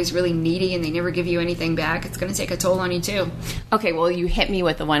that are always really needy and they never give you anything back, it's going to take a toll on you too. Okay, well, you hit me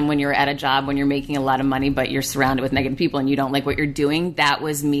with the one when you're at a job, when you're making a lot of money, but you're surrounded with negative people and you don't like what you're doing. That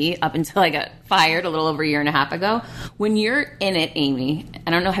was me up until I got fired a little over a year and a half ago. When you're in it, Amy,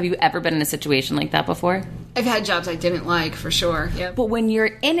 I don't know, have you ever been in a situation like that before? I've had jobs I didn't like, for sure. Yep. But when you're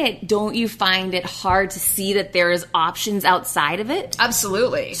in it, don't you find it hard to see that there's options outside of it?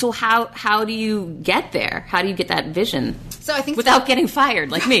 Absolutely. So how do you get there? How do you get that vision? So I think without getting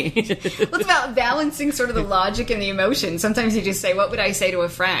fired, like me. Well, it's about balancing sort of the logic and the emotion. Sometimes you just say, what would I say to a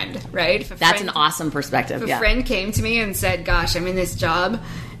friend, right? That's an awesome perspective. If a friend came to me and said, gosh, I'm in this job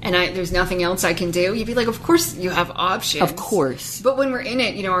and there's nothing else I can do, you'd be like, of course you have options. Of course. But when we're in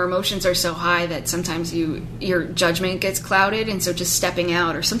it, our emotions are so high that sometimes your judgment gets clouded, and so just stepping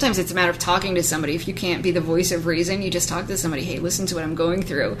out, or sometimes it's a matter of talking to somebody. If you can't be the voice of reason, you just talk to somebody. Hey, listen to what I'm going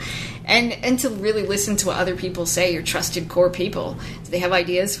through. And to really listen to what other people say, your trusted core people. Do they have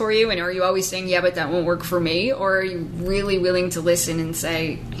ideas for you? And are you always saying, yeah, but that won't work for me? Or are you really willing to listen and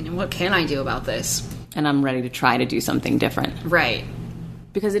say, what can I do about this? And I'm ready to try to do something different. Right.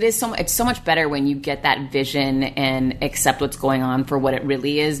 Because it's so much better when you get that vision and accept what's going on for what it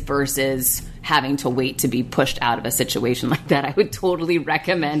really is versus having to wait to be pushed out of a situation like that. I would totally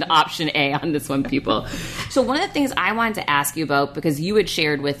recommend option A on this one, people. So one of the things I wanted to ask you about, because you had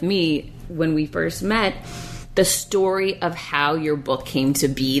shared with me when we first met, the story of how your book came to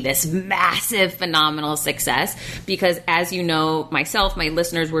be this massive, phenomenal success. Because as you know, myself, my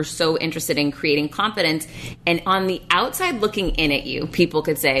listeners were so interested in creating confidence. And on the outside looking in at you, people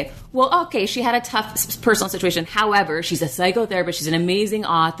could say, well, okay, she had a tough personal situation. However, she's a psychotherapist. She's an amazing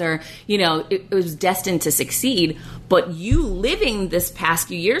author. It was destined to succeed. But you living this past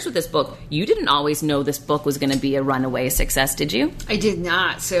few years with this book, you didn't always know this book was going to be a runaway success, did you? I did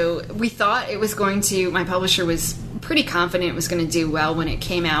not. So we thought it was going to, my publisher was pretty confident it was going to do well when it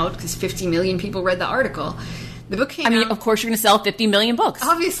came out because 50 million people read the article. The book came out. Of course you're going to sell 50 million books.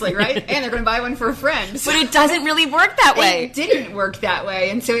 Obviously, right? And they're going to buy one for a friend. But it doesn't really work that way. It didn't work that way.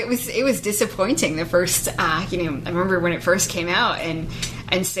 And so it was disappointing the first, I remember when it first came out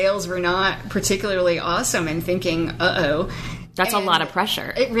and sales were not particularly awesome and thinking, uh-oh. That's a lot of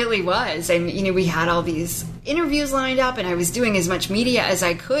pressure. It really was. And, we had all these interviews lined up and I was doing as much media as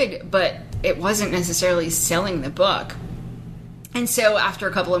I could, but it wasn't necessarily selling the book. And so after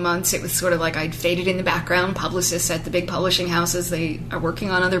a couple of months, it was sort of like I'd faded in the background. Publicists at the big publishing houses, they are working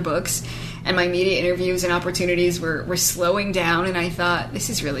on other books. And my media interviews and opportunities were slowing down. And I thought, this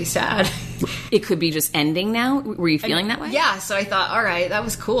is really sad. It could be just ending now? Were you feeling that way? Yeah. So I thought, all right, that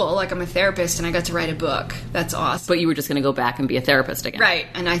was cool. Like, I'm a therapist and I got to write a book. That's awesome. But you were just going to go back and be a therapist again. Right.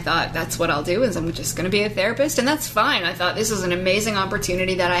 And I thought, that's what I'll do, is I'm just going to be a therapist. And that's fine. I thought this was an amazing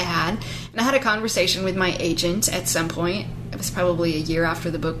opportunity that I had. And I had a conversation with my agent at some point. It was probably a year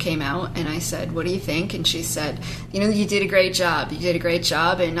after the book came out, and I said, what do you think? And she said, you did a great job. You did a great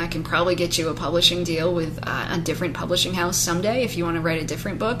job, and I can probably get you a publishing deal with a different publishing house someday if you want to write a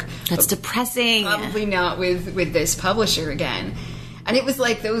different book. That's depressing. Probably not with this publisher again. And it was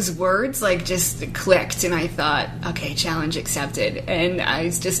like those words just clicked, and I thought, okay, challenge accepted. And I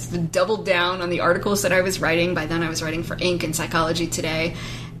just doubled down on the articles that I was writing. By then I was writing for Inc. and Psychology Today.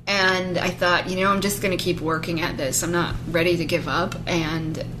 And I thought, I'm just going to keep working at this. I'm not ready to give up,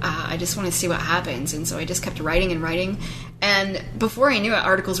 and I just want to see what happens. And so I just kept writing and writing. And before I knew it,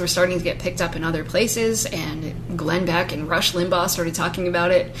 articles were starting to get picked up in other places, and Glenn Beck and Rush Limbaugh started talking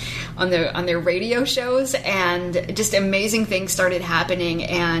about it on their radio shows, and just amazing things started happening.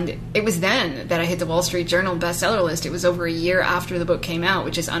 And it was then that I hit the Wall Street Journal bestseller list. It was over a year after the book came out,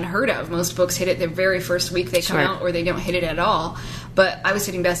 which is unheard of. Most books hit it the very first week they come out, or they don't hit it at all. But I was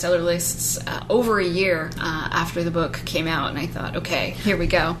hitting bestseller lists over a year after the book came out, and I thought, okay, here we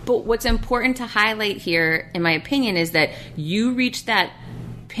go. But what's important to highlight here, in my opinion, is that you reached that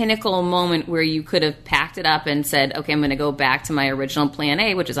pinnacle moment where you could have packed it up and said, okay, I'm going to go back to my original plan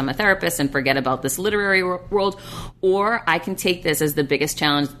A, which is I'm a therapist, and forget about this literary world, or I can take this as the biggest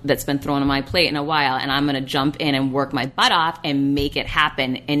challenge that's been thrown on my plate in a while, and I'm going to jump in and work my butt off and make it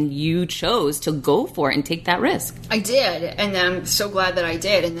happen. And you chose to go for it and take that risk. I did, and I'm so glad that I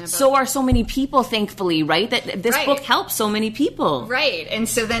did. And then so are so many people, thankfully, right? That this book helps so many people. Right. And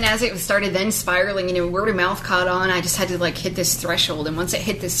so then as it started then spiraling, word of mouth caught on. I just had to hit this threshold, and once it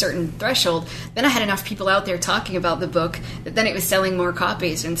hit this certain threshold, then I had enough people out there talking about the book that then it was selling more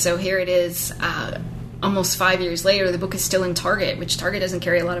copies. And so here it is, almost 5 years later, the book is still in Target, which Target doesn't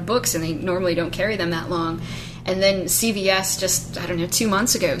carry a lot of books, and they normally don't carry them that long. And then CVS just, 2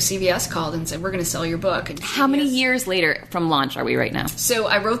 months ago, CVS called and said, we're going to sell your book. And how many years later from launch are we right now? So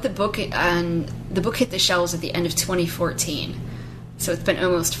I wrote the book, and the book hit the shelves at the end of 2014. So it's been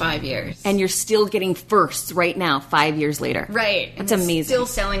almost 5 years. And you're still getting firsts right now, 5 years later. Right. That's amazing. Still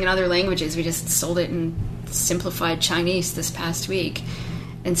selling in other languages. We just sold it in simplified Chinese this past week.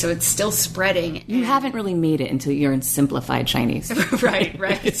 And so it's still spreading. You haven't really made it until you're in simplified Chinese. Right.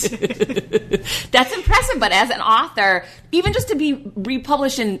 That's impressive, but as an author, even just to be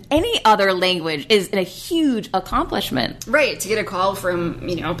republished in any other language is a huge accomplishment. Right. To get a call from,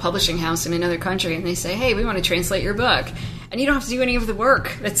 a publishing house in another country, and they say, hey, we want to translate your book. and you don't have to do any of the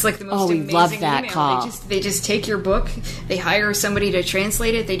work. That's like the most amazing love that email. call. They just take your book, they hire somebody to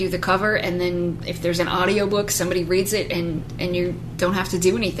translate it, they do the cover, and then if there's an audiobook, somebody reads it, and you don't have to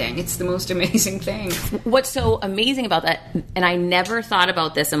do anything. It's the most amazing thing. What's so amazing about that, and I never thought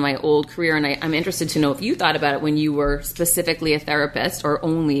about this in my old career, and I'm interested to know if you thought about it when you were specifically a therapist, or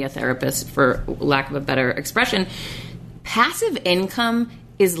only a therapist, for lack of a better expression. Passive income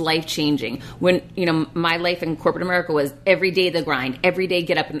is life-changing. When, my life in corporate America was every day the grind, every day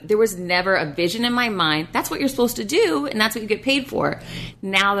get up. And there was never a vision in my mind. That's what you're supposed to do, and that's what you get paid for.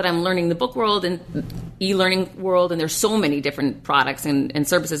 Now that I'm learning the book world and e-learning world, and there's so many different products and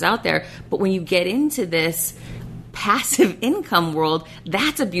services out there, but when you get into this passive income world,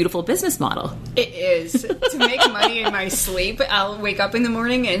 that's a beautiful business model. It is. To make money in my sleep, I'll wake up in the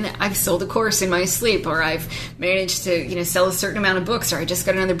morning and I've sold a course in my sleep, or I've managed to, sell a certain amount of books, or I just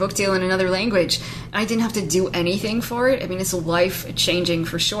got another book deal in another language. I didn't have to do anything for it. I mean, it's life-changing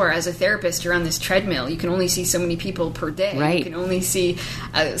for sure. As a therapist, you're on this treadmill. You can only see so many people per day. Right. You can only see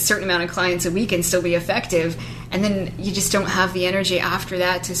a certain amount of clients a week and still be effective. And then you just don't have the energy after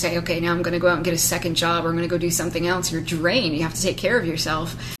that to say, okay, now I'm going to go out and get a second job, or I'm going to go do something else. You're drained. You have to take care of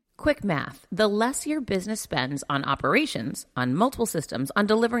yourself. Quick math. The less your business spends on operations, on multiple systems, on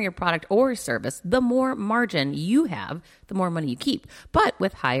delivering your product or service, the more margin you have, the more money you keep. But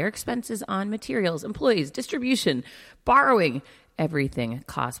with higher expenses on materials, employees, distribution, borrowing, everything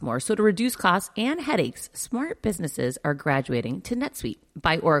costs more. So to reduce costs and headaches, smart businesses are graduating to NetSuite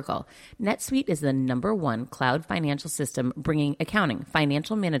by Oracle. NetSuite is the #1 cloud financial system, bringing accounting,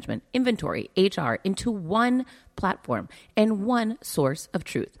 financial management, inventory, HR into one platform and one source of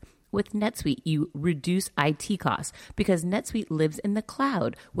truth. With NetSuite, you reduce IT costs because NetSuite lives in the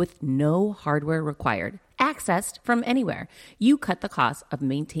cloud with no hardware required, accessed from anywhere. You cut the cost of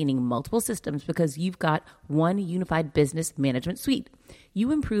maintaining multiple systems because you've got one unified business management suite.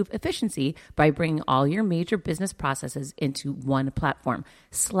 You improve efficiency by bringing all your major business processes into one platform,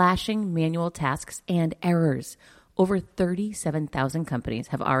 slashing manual tasks and errors. Over 37,000 companies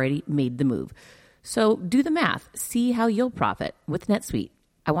have already made the move. So do the math. See how you'll profit with NetSuite.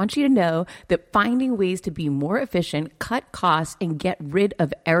 I want you to know that finding ways to be more efficient, cut costs, and get rid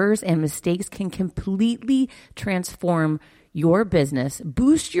of errors and mistakes can completely transform your business,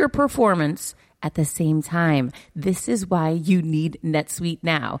 boost your performance at the same time. This is why you need NetSuite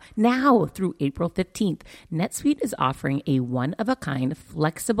now. Now through April 15th, NetSuite is offering a one-of-a-kind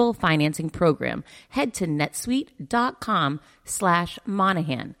flexible financing program. Head to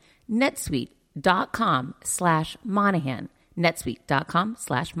netsuite.com/Monahan. netsuite.com/Monahan.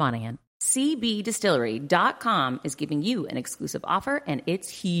 netsuite.com/Monahan. CBDistillery.com is giving you an exclusive offer, and it's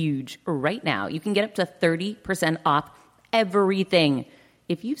huge. Right now, you can get up to 30% off everything.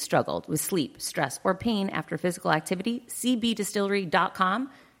 If you've struggled with sleep, stress, or pain after physical activity, CBDistillery.com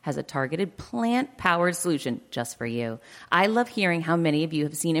has a targeted plant-powered solution just for you. I love hearing how many of you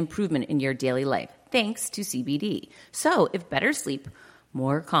have seen improvement in your daily life thanks to CBD. So if better sleep,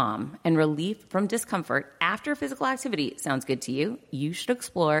 more calm, and relief from discomfort after physical activity sounds good to you, you should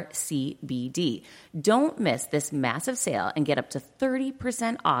explore CBD. Don't miss this massive sale and get up to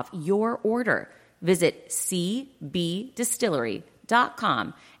 30% off your order. Visit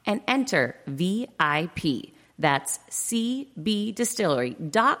cbdistillery.com and enter VIP. That's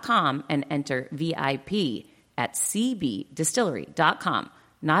cbdistillery.com and enter VIP at cbdistillery.com.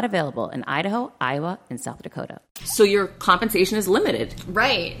 Not available in Idaho, Iowa, and South Dakota. So your compensation is limited.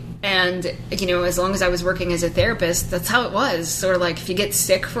 Right. And, as long as I was working as a therapist, that's how it was. Sort of like, if you get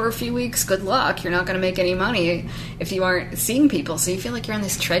sick for a few weeks, good luck. You're not going to make any money if you aren't seeing people. So you feel like you're on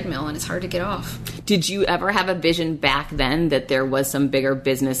this treadmill and it's hard to get off. Did you ever have a vision back then that there was some bigger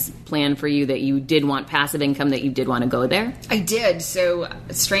business plan for you, that you did want passive income, that you did want to go there? I did. So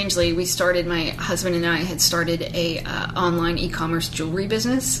strangely, my husband and I had started a online e-commerce jewelry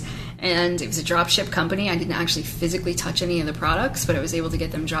business. And it was a drop ship company. I didn't actually physically touch any of the products, but I was able to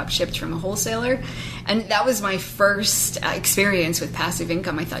get them drop shipped from a wholesaler. And that was my first experience with passive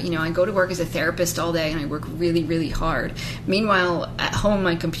income. I thought, I go to work as a therapist all day and I work really, really hard. Meanwhile, at home,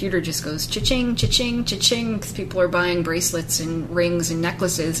 my computer just goes cha-ching, cha-ching, cha-ching, because people are buying bracelets and rings and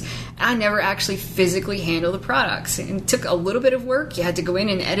necklaces. I never actually physically handle the products. And it took a little bit of work. You had to go in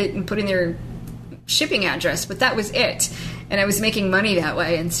and edit and put in their shipping address, but that was it. and I was making money that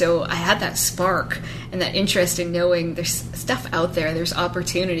way. And so I had that spark and that interest in knowing there's stuff out there, there's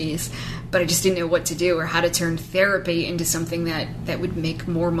opportunities, but I just didn't know what to do or how to turn therapy into something that would make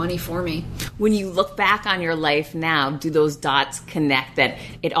more money for me. When you look back on your life now, do those dots connect that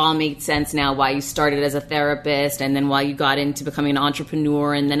it all made sense now why you started as a therapist and then why you got into becoming an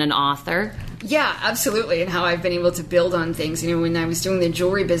entrepreneur and then an author? Yeah, absolutely. And how I've been able to build on things. You know, when I was doing the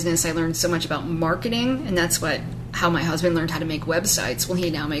jewelry business, I learned so much about marketing, and that's how my husband learned how to make websites. Well,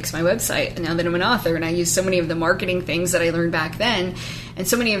 he now makes my website, and now that I'm an author, and I use so many of the marketing things that I learned back then, and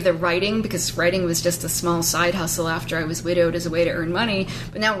so many of the writing, because writing was just a small side hustle after I was widowed as a way to earn money,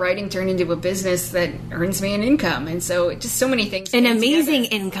 but now writing turned into a business that earns me an income, and so just so many things. An amazing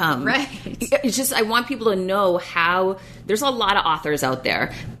income. Right. It's just, I want people to know how, there's a lot of authors out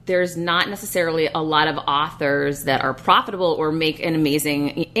there. There's not necessarily a lot of authors that are profitable or make an amazing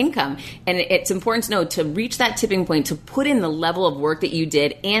income. And it's important to know, to reach that tipping point, to put in the level of work that you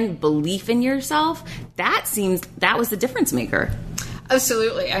did and belief in yourself, that was the difference maker.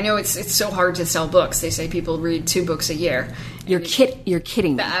 Absolutely. I know it's so hard to sell books. They say people read 2 books a year. You're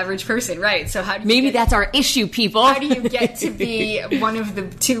kidding me. The average person, right. So how do you Maybe that's our issue, people. How do you get to be one of the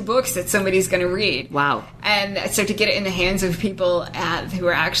 2 books that somebody's going to read? Wow. And so to get it in the hands of people who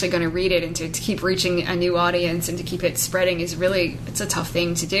are actually going to read it and to keep reaching a new audience and to keep it spreading it's a tough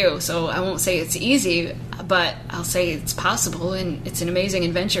thing to do. So I won't say it's easy, but I'll say it's possible, and it's an amazing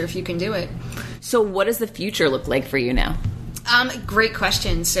adventure if you can do it. So what does the future look like for you now? Great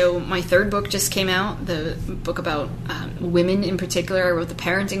question. So my 3rd book just came out, the book about women in particular. I wrote the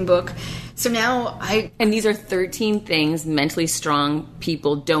parenting book. So now And these are 13 things mentally strong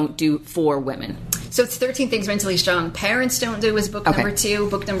people don't do for women. So it's 13 Things Mentally Strong Parents Don't Do is book number 2.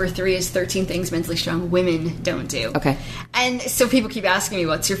 Book number 3 is 13 Things Mentally Strong Women Don't Do. Okay. And so people keep asking me,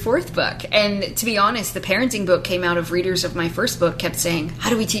 what's your 4th book? And to be honest, the parenting book came out of readers of my first book kept saying, how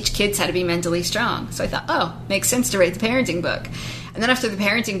do we teach kids how to be mentally strong? So I thought, makes sense to write the parenting book. And then after the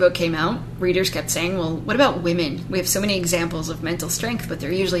parenting book came out, readers kept saying, well, what about women? We have so many examples of mental strength, but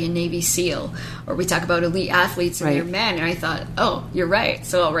they're usually a Navy SEAL. Or we talk about elite athletes and they're men. And I thought, you're right.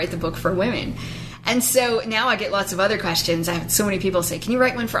 So I'll write the book for women. And so now I get lots of other questions. I have so many people say, can you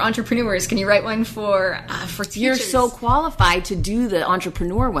write one for entrepreneurs? Can you write one for teachers? You're so qualified to do the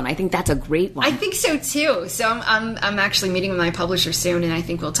entrepreneur one. I think that's a great one. I think so too. So I'm actually meeting with my publisher soon, and I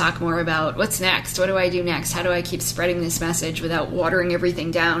think we'll talk more about what's next. What do I do next? How do I keep spreading this message without watering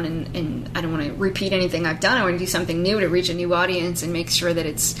everything down? And I don't want to repeat anything I've done. I want to do something new to reach a new audience and make sure that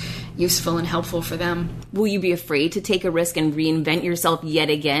it's useful and helpful for them. Will you be afraid to take a risk and reinvent yourself yet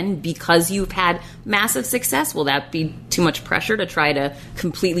again because you've had massive success? Will that be too much pressure to try to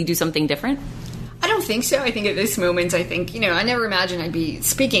completely do something different? I don't think so. I think at this moment, I never imagined I'd be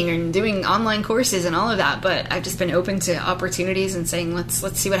speaking and doing online courses and all of that, but I've just been open to opportunities and saying, let's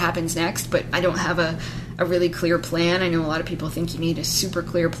see what happens next. But I don't have a really clear plan. I know a lot of people think you need a super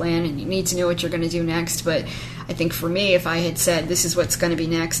clear plan and you need to know what you're going to do next. But I think for me, if I had said this is what's going to be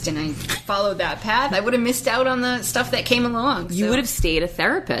next and I followed that path, I would have missed out on the stuff that came along. You would have stayed a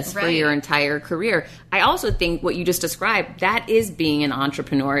therapist for your entire career. I also think what you just described, that is being an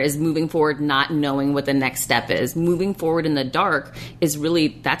entrepreneur, is moving forward not knowing what the next step is. Moving forward in the dark is really,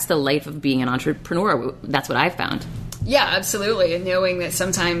 that's the life of being an entrepreneur. That's what I've found. Yeah, absolutely. And knowing that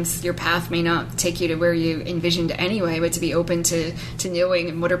sometimes your path may not take you to where you envisioned anyway, but to be open to knowing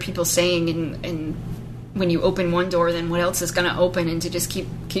and what are people saying, and when you open one door, then what else is going to open, and to just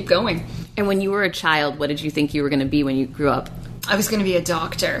keep going. And when you were a child, what did you think you were going to be when you grew up? I was going to be a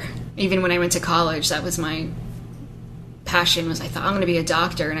doctor. Even when I went to college, that was my passion. I thought, I'm going to be a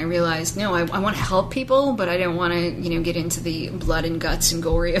doctor. And I realized, no, I want to help people, but I don't want to, get into the blood and guts and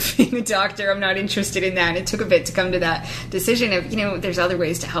gory of being a doctor. I'm not interested in that. And it took a bit to come to that decision of, there's other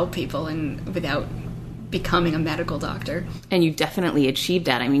ways to help people and without becoming a medical doctor. And you definitely achieved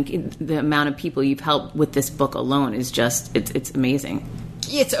that. I mean, the amount of people you've helped with this book alone is just, it's amazing.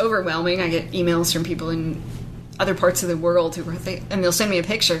 It's overwhelming. I get emails from people in other parts of the world and they'll send me a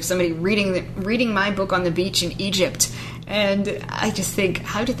picture of somebody reading my book on the beach in Egypt. And I just think,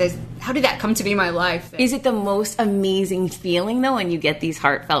 how did that come to be my life? Is it the most amazing feeling, though, when you get these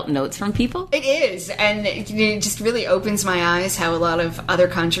heartfelt notes from people? It is, and it just really opens my eyes how a lot of other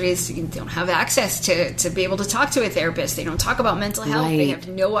countries don't have access to be able to talk to a therapist. They don't talk about mental health. Right. They have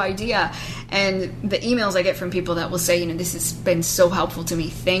no idea. And the emails I get from people that will say, this has been so helpful to me,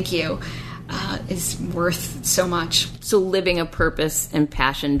 thank you, is worth so much. So living a purpose and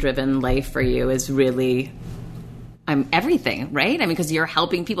passion-driven life for you is really I'm everything, right? I mean, because you're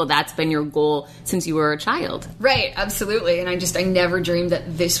helping people. That's been your goal since you were a child. Right, absolutely. And I never dreamed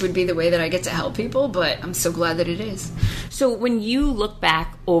that this would be the way that I get to help people, but I'm so glad that it is. So when you look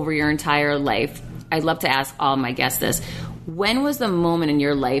back over your entire life, I'd love to ask all my guests this. When was the moment in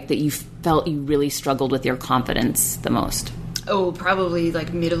your life that you felt you really struggled with your confidence the most? Oh, probably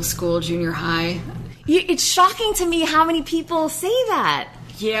like middle school, junior high. It's shocking to me how many people say that.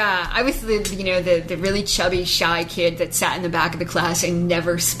 Yeah, I was the really chubby, shy kid that sat in the back of the class and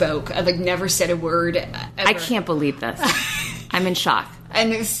never spoke. I never said a word ever. I can't believe this. I'm in shock.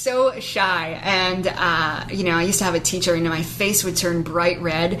 And it was so shy. And, I used to have a teacher and my face would turn bright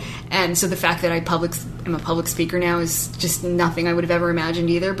red. And so the fact that I'm a public speaker now is just nothing I would have ever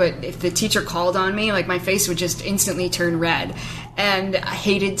imagined either. But if the teacher called on me, my face would just instantly turn red. And I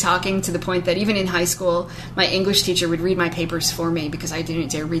hated talking to the point that even in high school, my English teacher would read my papers for me because I didn't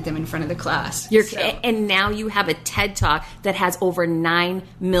dare read them in front of the class. And now you have a TED Talk that has over 9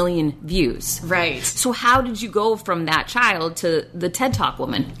 million views. Right. So how did you go from that child to the TED Talk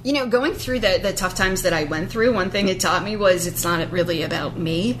woman? Going through the tough times that I went through, one thing it taught me was it's not really about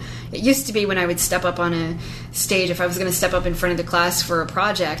me. It used to be when I would step up on a stage, if I was going to step up in front of the class for a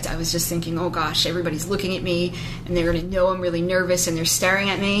project, I was just thinking, oh gosh, everybody's looking at me and they're going to know I'm really nervous and they're staring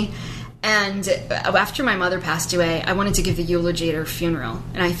at me. And after my mother passed away, I wanted to give the eulogy at her funeral.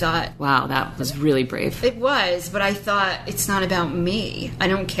 And I thought, wow, that was really brave. It was, but I thought, it's not about me. I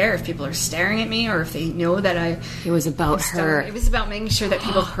don't care if people are staring at me or if they know that It was about her. It was about making sure that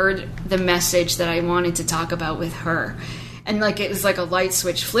people heard the message that I wanted to talk about with her. And it was like a light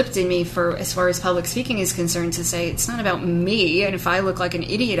switch flipped in me for as far as public speaking is concerned to say it's not about me, and if I look like an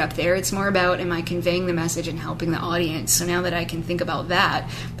idiot up there, it's more about am I conveying the message and helping the audience. So now that I can think about that,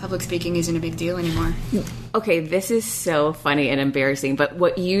 public speaking isn't a big deal anymore. Okay, this is so funny and embarrassing, but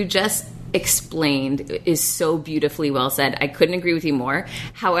what you just explained is so beautifully well said. I couldn't agree with you more.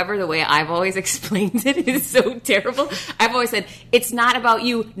 However, the way I've always explained it is so terrible. I've always said, it's not about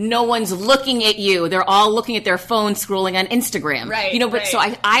you. No one's looking at you. They're all looking at their phone scrolling on Instagram. Right. But right. so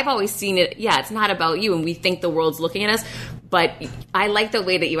I've always seen it, it's not about you and we think the world's looking at us. But I like the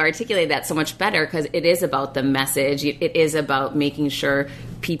way that you articulate that so much better because it is about the message. It is about making sure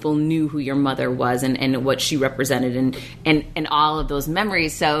people knew who your mother was and what she represented and all of those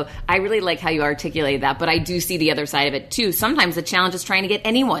memories. So I really like how you articulate that. But I do see the other side of it, too. Sometimes the challenge is trying to get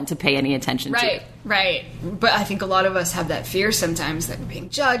anyone to pay any attention to it. Right. But I think a lot of us have that fear sometimes that we're being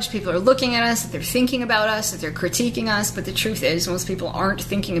judged, people are looking at us, that they're thinking about us, that they're critiquing us. But the truth is most people aren't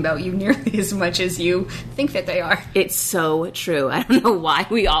thinking about you nearly as much as you think that they are. It's so true. I don't know why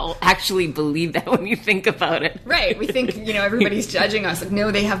we all actually believe that when you think about it. Right. We think, everybody's judging us.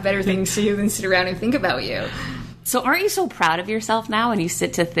 No, they have better things to do than sit around and think about you. So aren't you so proud of yourself now when you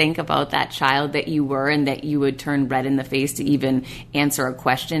sit to think about that child that you were and that you would turn red in the face to even answer a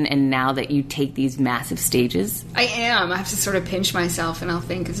question, and now that you take these massive stages? I am. I have to sort of pinch myself and I'll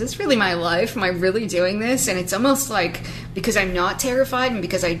think, is this really my life? Am I really doing this? And it's almost like because I'm not terrified and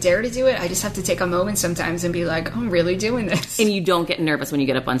because I dare to do it, I just have to take a moment sometimes and be like, I'm really doing this. And you don't get nervous when you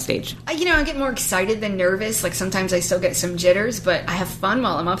get up on stage? I get more excited than nervous. Sometimes I still get some jitters, but I have fun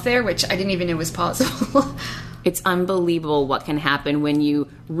while I'm up there, which I didn't even know was possible. It's unbelievable what can happen when you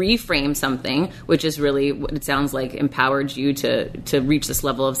reframe something, which is really what it sounds like empowered you to reach this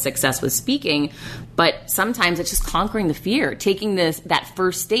level of success with speaking. But sometimes it's just conquering the fear, taking that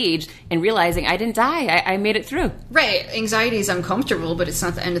first stage and realizing I didn't die. I made it through. Right. Anxiety is uncomfortable, but it's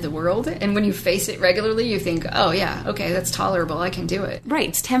not the end of the world. And when you face it regularly, you think, oh, yeah, okay, that's tolerable. I can do it. Right.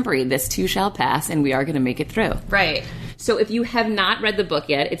 It's temporary. This too shall pass, and we are going to make it through. Right. So if you have not read the book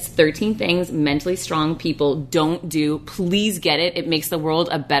yet, it's 13 Things Mentally Strong People Don't Do. Please get it. It makes the world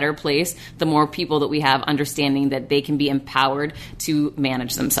a better place the more people that we have understanding that they can be empowered to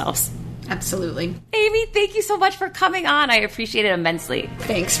manage themselves. Absolutely. Amy, thank you so much for coming on. I appreciate it immensely.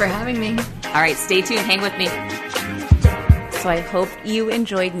 Thanks for having me. All right, stay tuned. Hang with me. So I hope you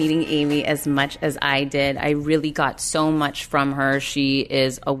enjoyed meeting Amy as much as I did. I really got so much from her. She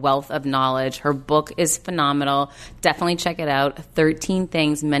is a wealth of knowledge. Her book is phenomenal. Definitely check it out. 13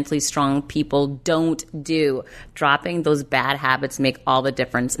 Things Mentally Strong People Don't Do. Dropping those bad habits make all the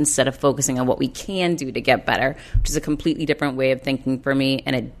difference instead of focusing on what we can do to get better, which is a completely different way of thinking for me,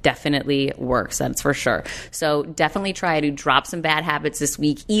 and it definitely works, that's for sure. So definitely try to drop some bad habits this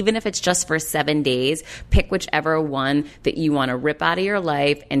week, even if it's just for 7 days. Pick whichever one that you want to rip out of your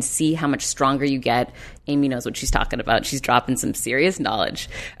life and see how much stronger you get. Amy knows what she's talking about. She's dropping some serious knowledge.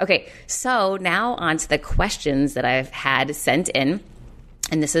 Okay, so now on to the questions that I've had sent in.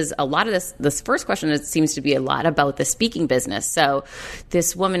 And this is a lot of this first question, it seems to be a lot about the speaking business. So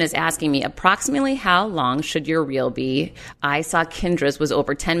this woman is asking me, approximately how long should your reel be? I saw Kendra's was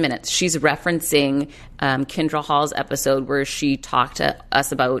over 10 minutes. She's referencing Kendra Hall's episode where she talked to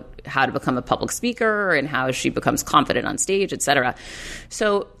us about how to become a public speaker and how she becomes confident on stage, etc.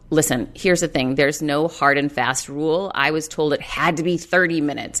 So listen, here's the thing. There's no hard and fast rule. I was told it had to be 30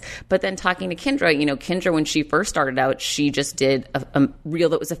 minutes. But then talking to Kendra, Kendra, when she first started out, she just did a reel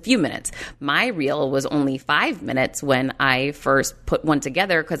that was a few minutes. My reel was only 5 minutes when I first put one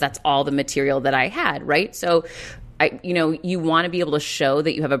together because that's all the material that I had, right? So you want to be able to show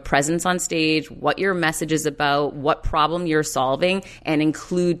that you have a presence on stage, what your message is about, what problem you're solving, and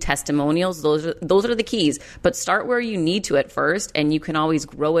include testimonials. Those are the keys. But start where you need to at first, and you can always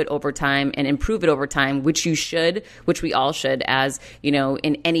grow it over time and improve it over time, which we all should, as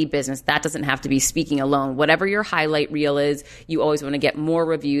in any business. That doesn't have to be speaking alone. Whatever your highlight reel is, you always want to get more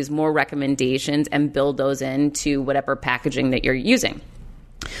reviews, more recommendations, and build those into whatever packaging that you're using.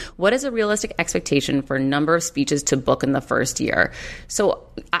 What is a realistic expectation for number of speeches to book in the first year? So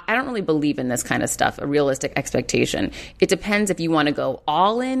I don't really believe in this kind of stuff, a realistic expectation. It depends if you want to go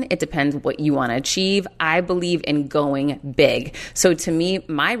all in. It depends what you want to achieve. I believe in going big. So to me,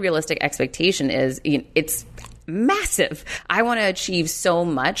 my realistic expectation is it's massive. I want to achieve so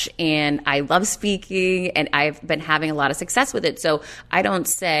much, and I love speaking, and I've been having a lot of success with it. So I might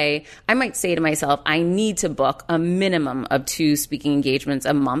say to myself, I need to book a minimum of 2 speaking engagements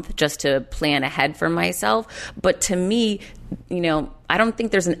a month just to plan ahead for myself. But to me, I don't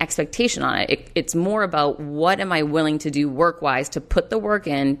think there's an expectation on it. It's more about what am I willing to do work-wise, to put the work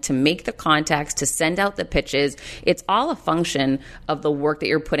in, to make the contacts, to send out the pitches. It's all a function of the work that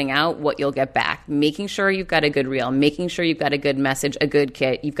you're putting out, what you'll get back. Making sure you've got a good reel, making sure you've got a good message, a good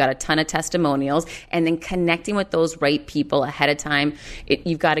kit, you've got a ton of testimonials, and then connecting with those right people ahead of time.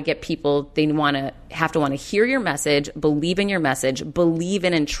 You've got to get people, they have to want to hear your message, believe in your message, believe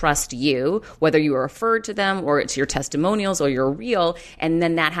in and trust you, whether you are referred to them or it's your testimonials or your reel, and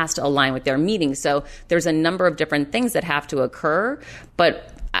then that has to align with their meeting. So there's a number of different things that have to occur,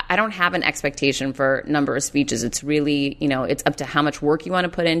 but I don't have an expectation for number of speeches. It's really, it's up to how much work you want to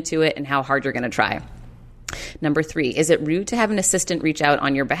put into it and how hard you're going to try. Number 3, is it rude to have an assistant reach out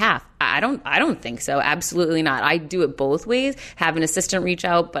on your behalf? I don't think so. Absolutely not. I do it both ways. Have an assistant reach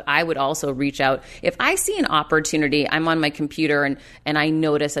out, but I would also reach out. If I see an opportunity, I'm on my computer and I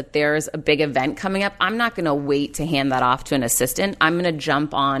notice that there's a big event coming up, I'm not going to wait to hand that off to an assistant. I'm going to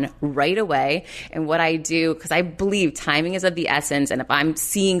jump on right away. And what I do, because I believe timing is of the essence, and if I'm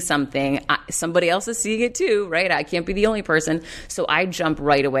seeing something, somebody else is seeing it too, right? I can't be the only person. So I jump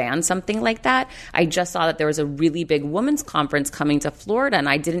right away on something like that. I just saw that there was a really big women's conference coming to Florida, and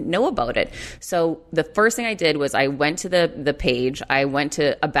I didn't know about it. So the first thing I did was I went to the page. I went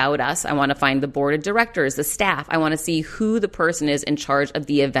to About Us. I want to find the board of directors, the staff. I want to see who the person is in charge of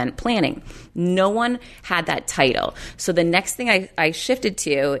the event planning. No one had that title. So the next thing I shifted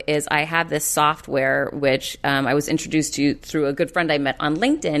to is I have this software, which I was introduced to through a good friend I met on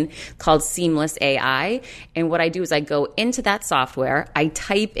LinkedIn called Seamless AI. And what I do is I go into that software. I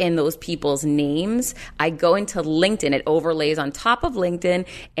type in those people's names. I go into LinkedIn. It overlays on top of LinkedIn,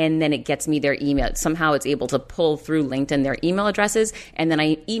 and then it gets me their email. Somehow it's able to pull through LinkedIn their email addresses, and then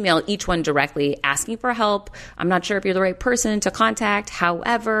I email each one directly asking for help. I'm not sure if you're the right person to contact.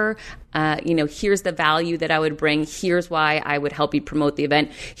 However, here's the value that I would bring. Here's why I would help you promote the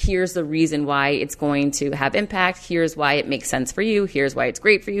event. Here's the reason why it's going to have impact. Here's why it makes sense for you. Here's why it's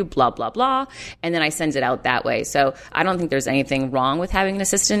great for you, blah, blah, blah. And then I send it out that way. So I don't think there's anything wrong with having an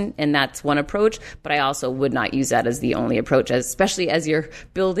assistant, and that's one approach, but I also would not use that as the only approach, especially as you're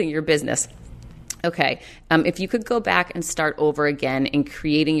building your business. Okay, if you could go back and start over again in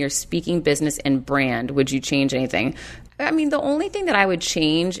creating your speaking business and brand, would you change anything? I mean, the only thing that I would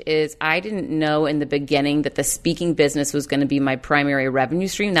change is I didn't know in the beginning that the speaking business was going to be my primary revenue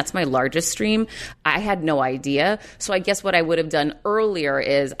stream. That's my largest stream. I had no idea. So I guess what I would have done earlier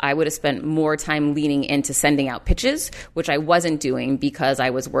is I would have spent more time leaning into sending out pitches, which I wasn't doing because I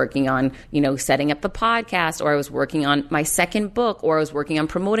was working on, setting up the podcast, or I was working on my second book, or I was working on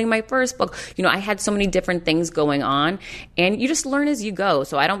promoting my first book. I had so many different things going on, and you just learn as you go.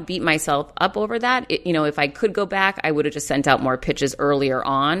 So I don't beat myself up over that. If I could go back, I would have just sent out more pitches earlier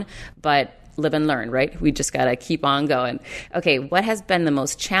on, but live and learn, right? We just got to keep on going. Okay, what has been the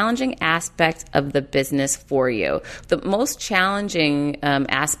most challenging aspect of the business for you? The most challenging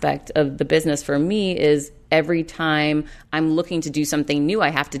aspect of the business for me is every time I'm looking to do something new, I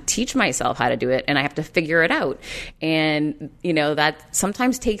have to teach myself how to do it and I have to figure it out. And, that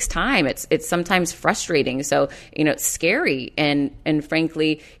sometimes takes time. It's sometimes frustrating. So, it's scary. And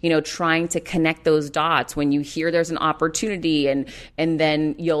frankly, trying to connect those dots when you hear there's an opportunity and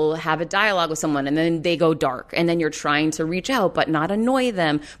then you'll have a dialogue with someone and then they go dark and then you're trying to reach out but not annoy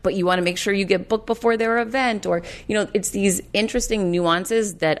them, but you want to make sure you get booked before their event, or it's these interesting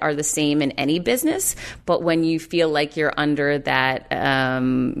nuances that are the same in any business, but when you feel like you're under that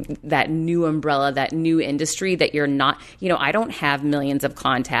new umbrella, that new industry that you're not, I don't have millions of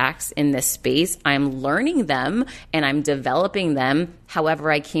contacts in this space. I'm learning them and I'm developing them.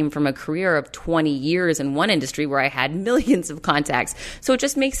 However, I came from a career of 20 years in one industry where I had millions of contacts. So it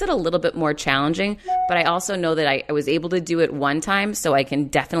just makes it a little bit more challenging. But I also know that I was able to do it one time, so I can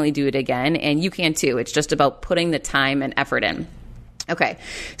definitely do it again. And you can too. It's just about putting the time and effort in. Okay,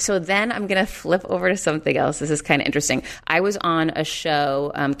 so then I'm going to flip over to something else. This is kind of interesting. I was on a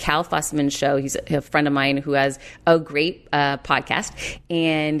show, Cal Fussman's show. He's a friend of mine who has a great podcast,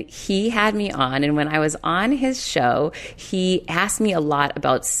 and he had me on. And when I was on his show, he asked me a lot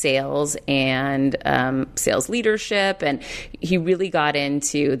about sales and sales leadership, and he really got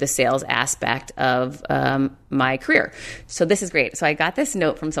into the sales aspect of my career. So this is great. So I got this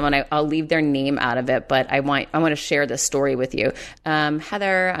note from someone. I'll leave their name out of it, but I want to share this story with you.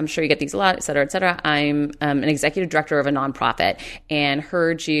 Heather, I'm sure you get these a lot, et cetera, et cetera. I'm an executive director of a nonprofit and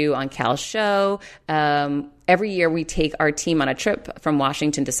heard you on Cal's show. Every year we take our team on a trip from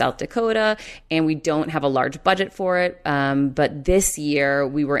Washington to South Dakota, and we don't have a large budget for it. But this year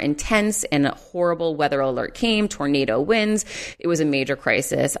we were intense and a horrible weather alert came, tornado winds. It was a major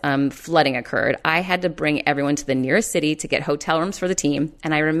crisis. Flooding occurred. I had to bring everyone to the nearest city to get hotel rooms for the team.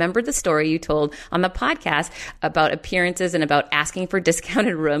 And I remembered the story you told on the podcast about appearances and about asking for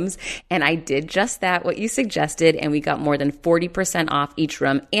discounted rooms. And I did just that, what you suggested. And we got more than 40% off each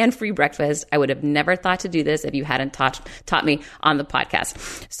room and free breakfast. I would have never thought to do this if you hadn't taught me on the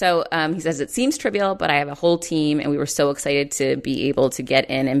podcast. So he says, it seems trivial, but I have a whole team and we were so excited to be able to get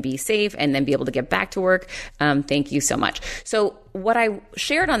in and be safe and then be able to get back to work. Thank you so much. So what I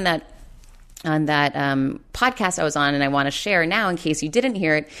shared on that podcast I was on, and I want to share now in case you didn't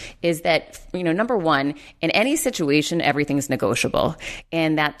hear it, is that, number one, in any situation, everything's negotiable.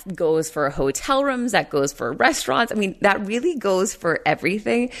 And that goes for hotel rooms, that goes for restaurants. I mean, that really goes for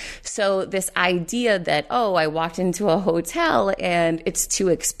everything. So this idea that, I walked into a hotel and it's too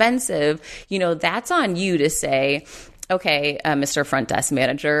expensive, that's on you to say, okay, Mr. Front Desk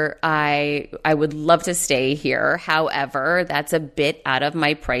Manager, I would love to stay here. However, that's a bit out of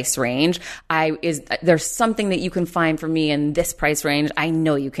my price range. There's something that you can find for me in this price range. I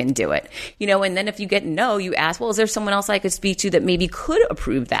know you can do it. And then if you get no, you ask, well, is there someone else I could speak to that maybe could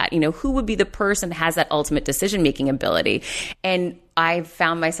approve that? Who would be the person that has that ultimate decision-making ability? And I've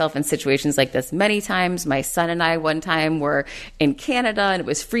found myself in situations like this many times. My son and I one time were in Canada and it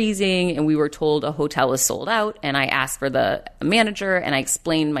was freezing and we were told a hotel was sold out, and I asked for the manager and I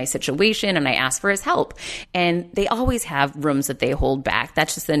explained my situation and I asked for his help. And they always have rooms that they hold back.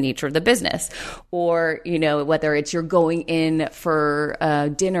 That's just the nature of the business. Or, whether it's you're going in for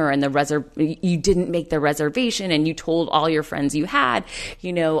dinner and you didn't make the reservation and you told all your friends you had,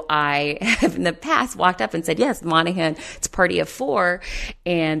 I have in the past walked up and said, yes, Monahan, it's a party of 4.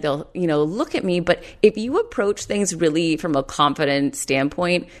 And they'll, look at me. But if you approach things really from a confident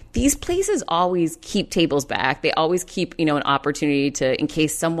standpoint, these places always keep tables back. They always keep, an opportunity to, in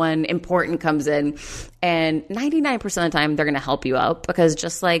case someone important comes in. And 99% of the time, they're going to help you out because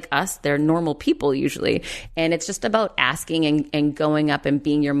just like us, they're normal people usually. And it's just about asking and going up and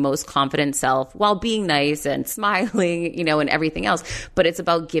being your most confident self while being nice and smiling, and everything else. But it's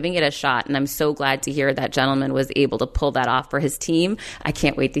about giving it a shot. And I'm so glad to hear that gentleman was able to pull that off for his team. I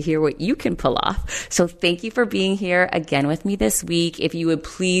can't wait to hear what you can pull off. So thank you for being here again with me this week. If you would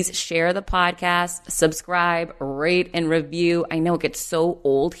please share the podcast, subscribe, rate, and review. I know it gets so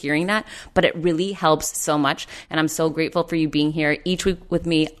old hearing that, but it really helps so much. And I'm so grateful for you being here each week with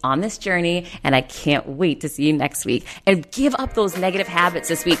me on this journey. And I can't wait to see you next week. And give up those negative habits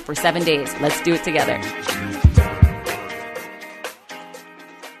this week for 7 days. Let's do it together.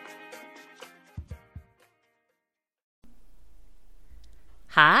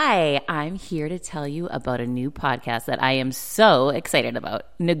 Hi, I'm here to tell you about a new podcast that I am so excited about,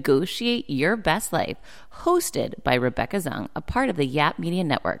 Negotiate Your Best Life, hosted by Rebecca Zung, a part of the Yap Media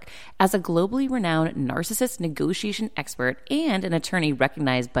Network. As a globally renowned narcissist negotiation expert and an attorney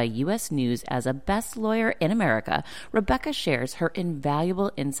recognized by U.S. News as a best lawyer in America, Rebecca shares her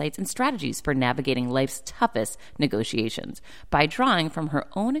invaluable insights and strategies for navigating life's toughest negotiations. By drawing from her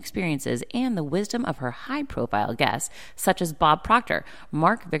own experiences and the wisdom of her high-profile guests, such as Bob Proctor,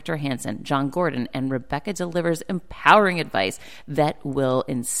 Mark Victor Hansen, John Gordon, and Rebecca delivers empowering advice that will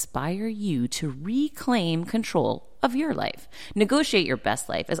inspire you to reclaim control of your life. Negotiate Your Best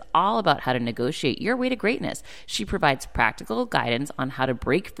Life is all about how to negotiate your way to greatness. She provides practical guidance on how to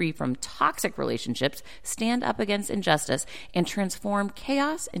break free from toxic relationships, stand up against injustice, and transform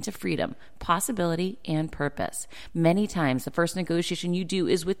chaos into freedom, possibility, and purpose. Many times, the first negotiation you do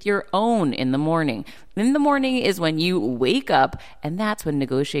is with your own in the morning. In the morning is when you wake up, and that's when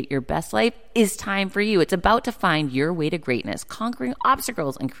Negotiate Your Best Life is time for you. It's about to find your way to greatness, conquering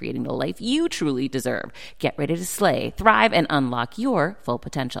obstacles and creating the life you truly deserve. Get ready to slay, thrive, and unlock your full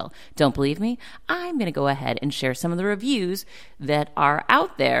potential. Don't believe me? I'm going to go ahead and share some of the reviews that are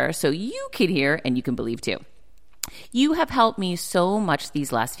out there so you can hear and you can believe too. You have helped me so much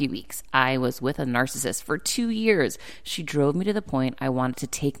these last few weeks. I was with a narcissist for 2 years. She drove me to the point I wanted to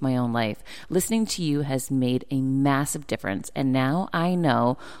take my own life. Listening to you has made a massive difference, and now I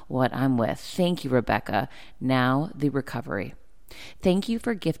know what I'm with. Thank you, Rebecca. Now the recovery. Thank you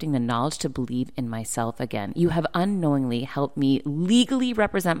for gifting the knowledge to believe in myself again. You have unknowingly helped me legally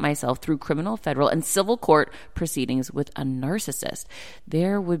represent myself through criminal, federal, and civil court proceedings with a narcissist.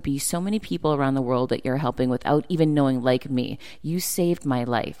 There would be so many people around the world that you're helping without even knowing, like me. You saved my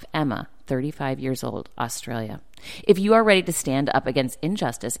life. Emma, 35 years old, Australia. If you are ready to stand up against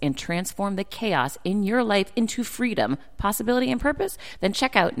injustice and transform the chaos in your life into freedom, possibility, and purpose, then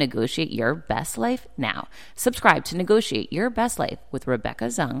check out Negotiate Your Best Life now. Subscribe to Negotiate Your Best Life with Rebecca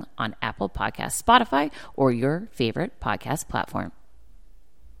Zung on Apple Podcasts, Spotify, or your favorite podcast platform.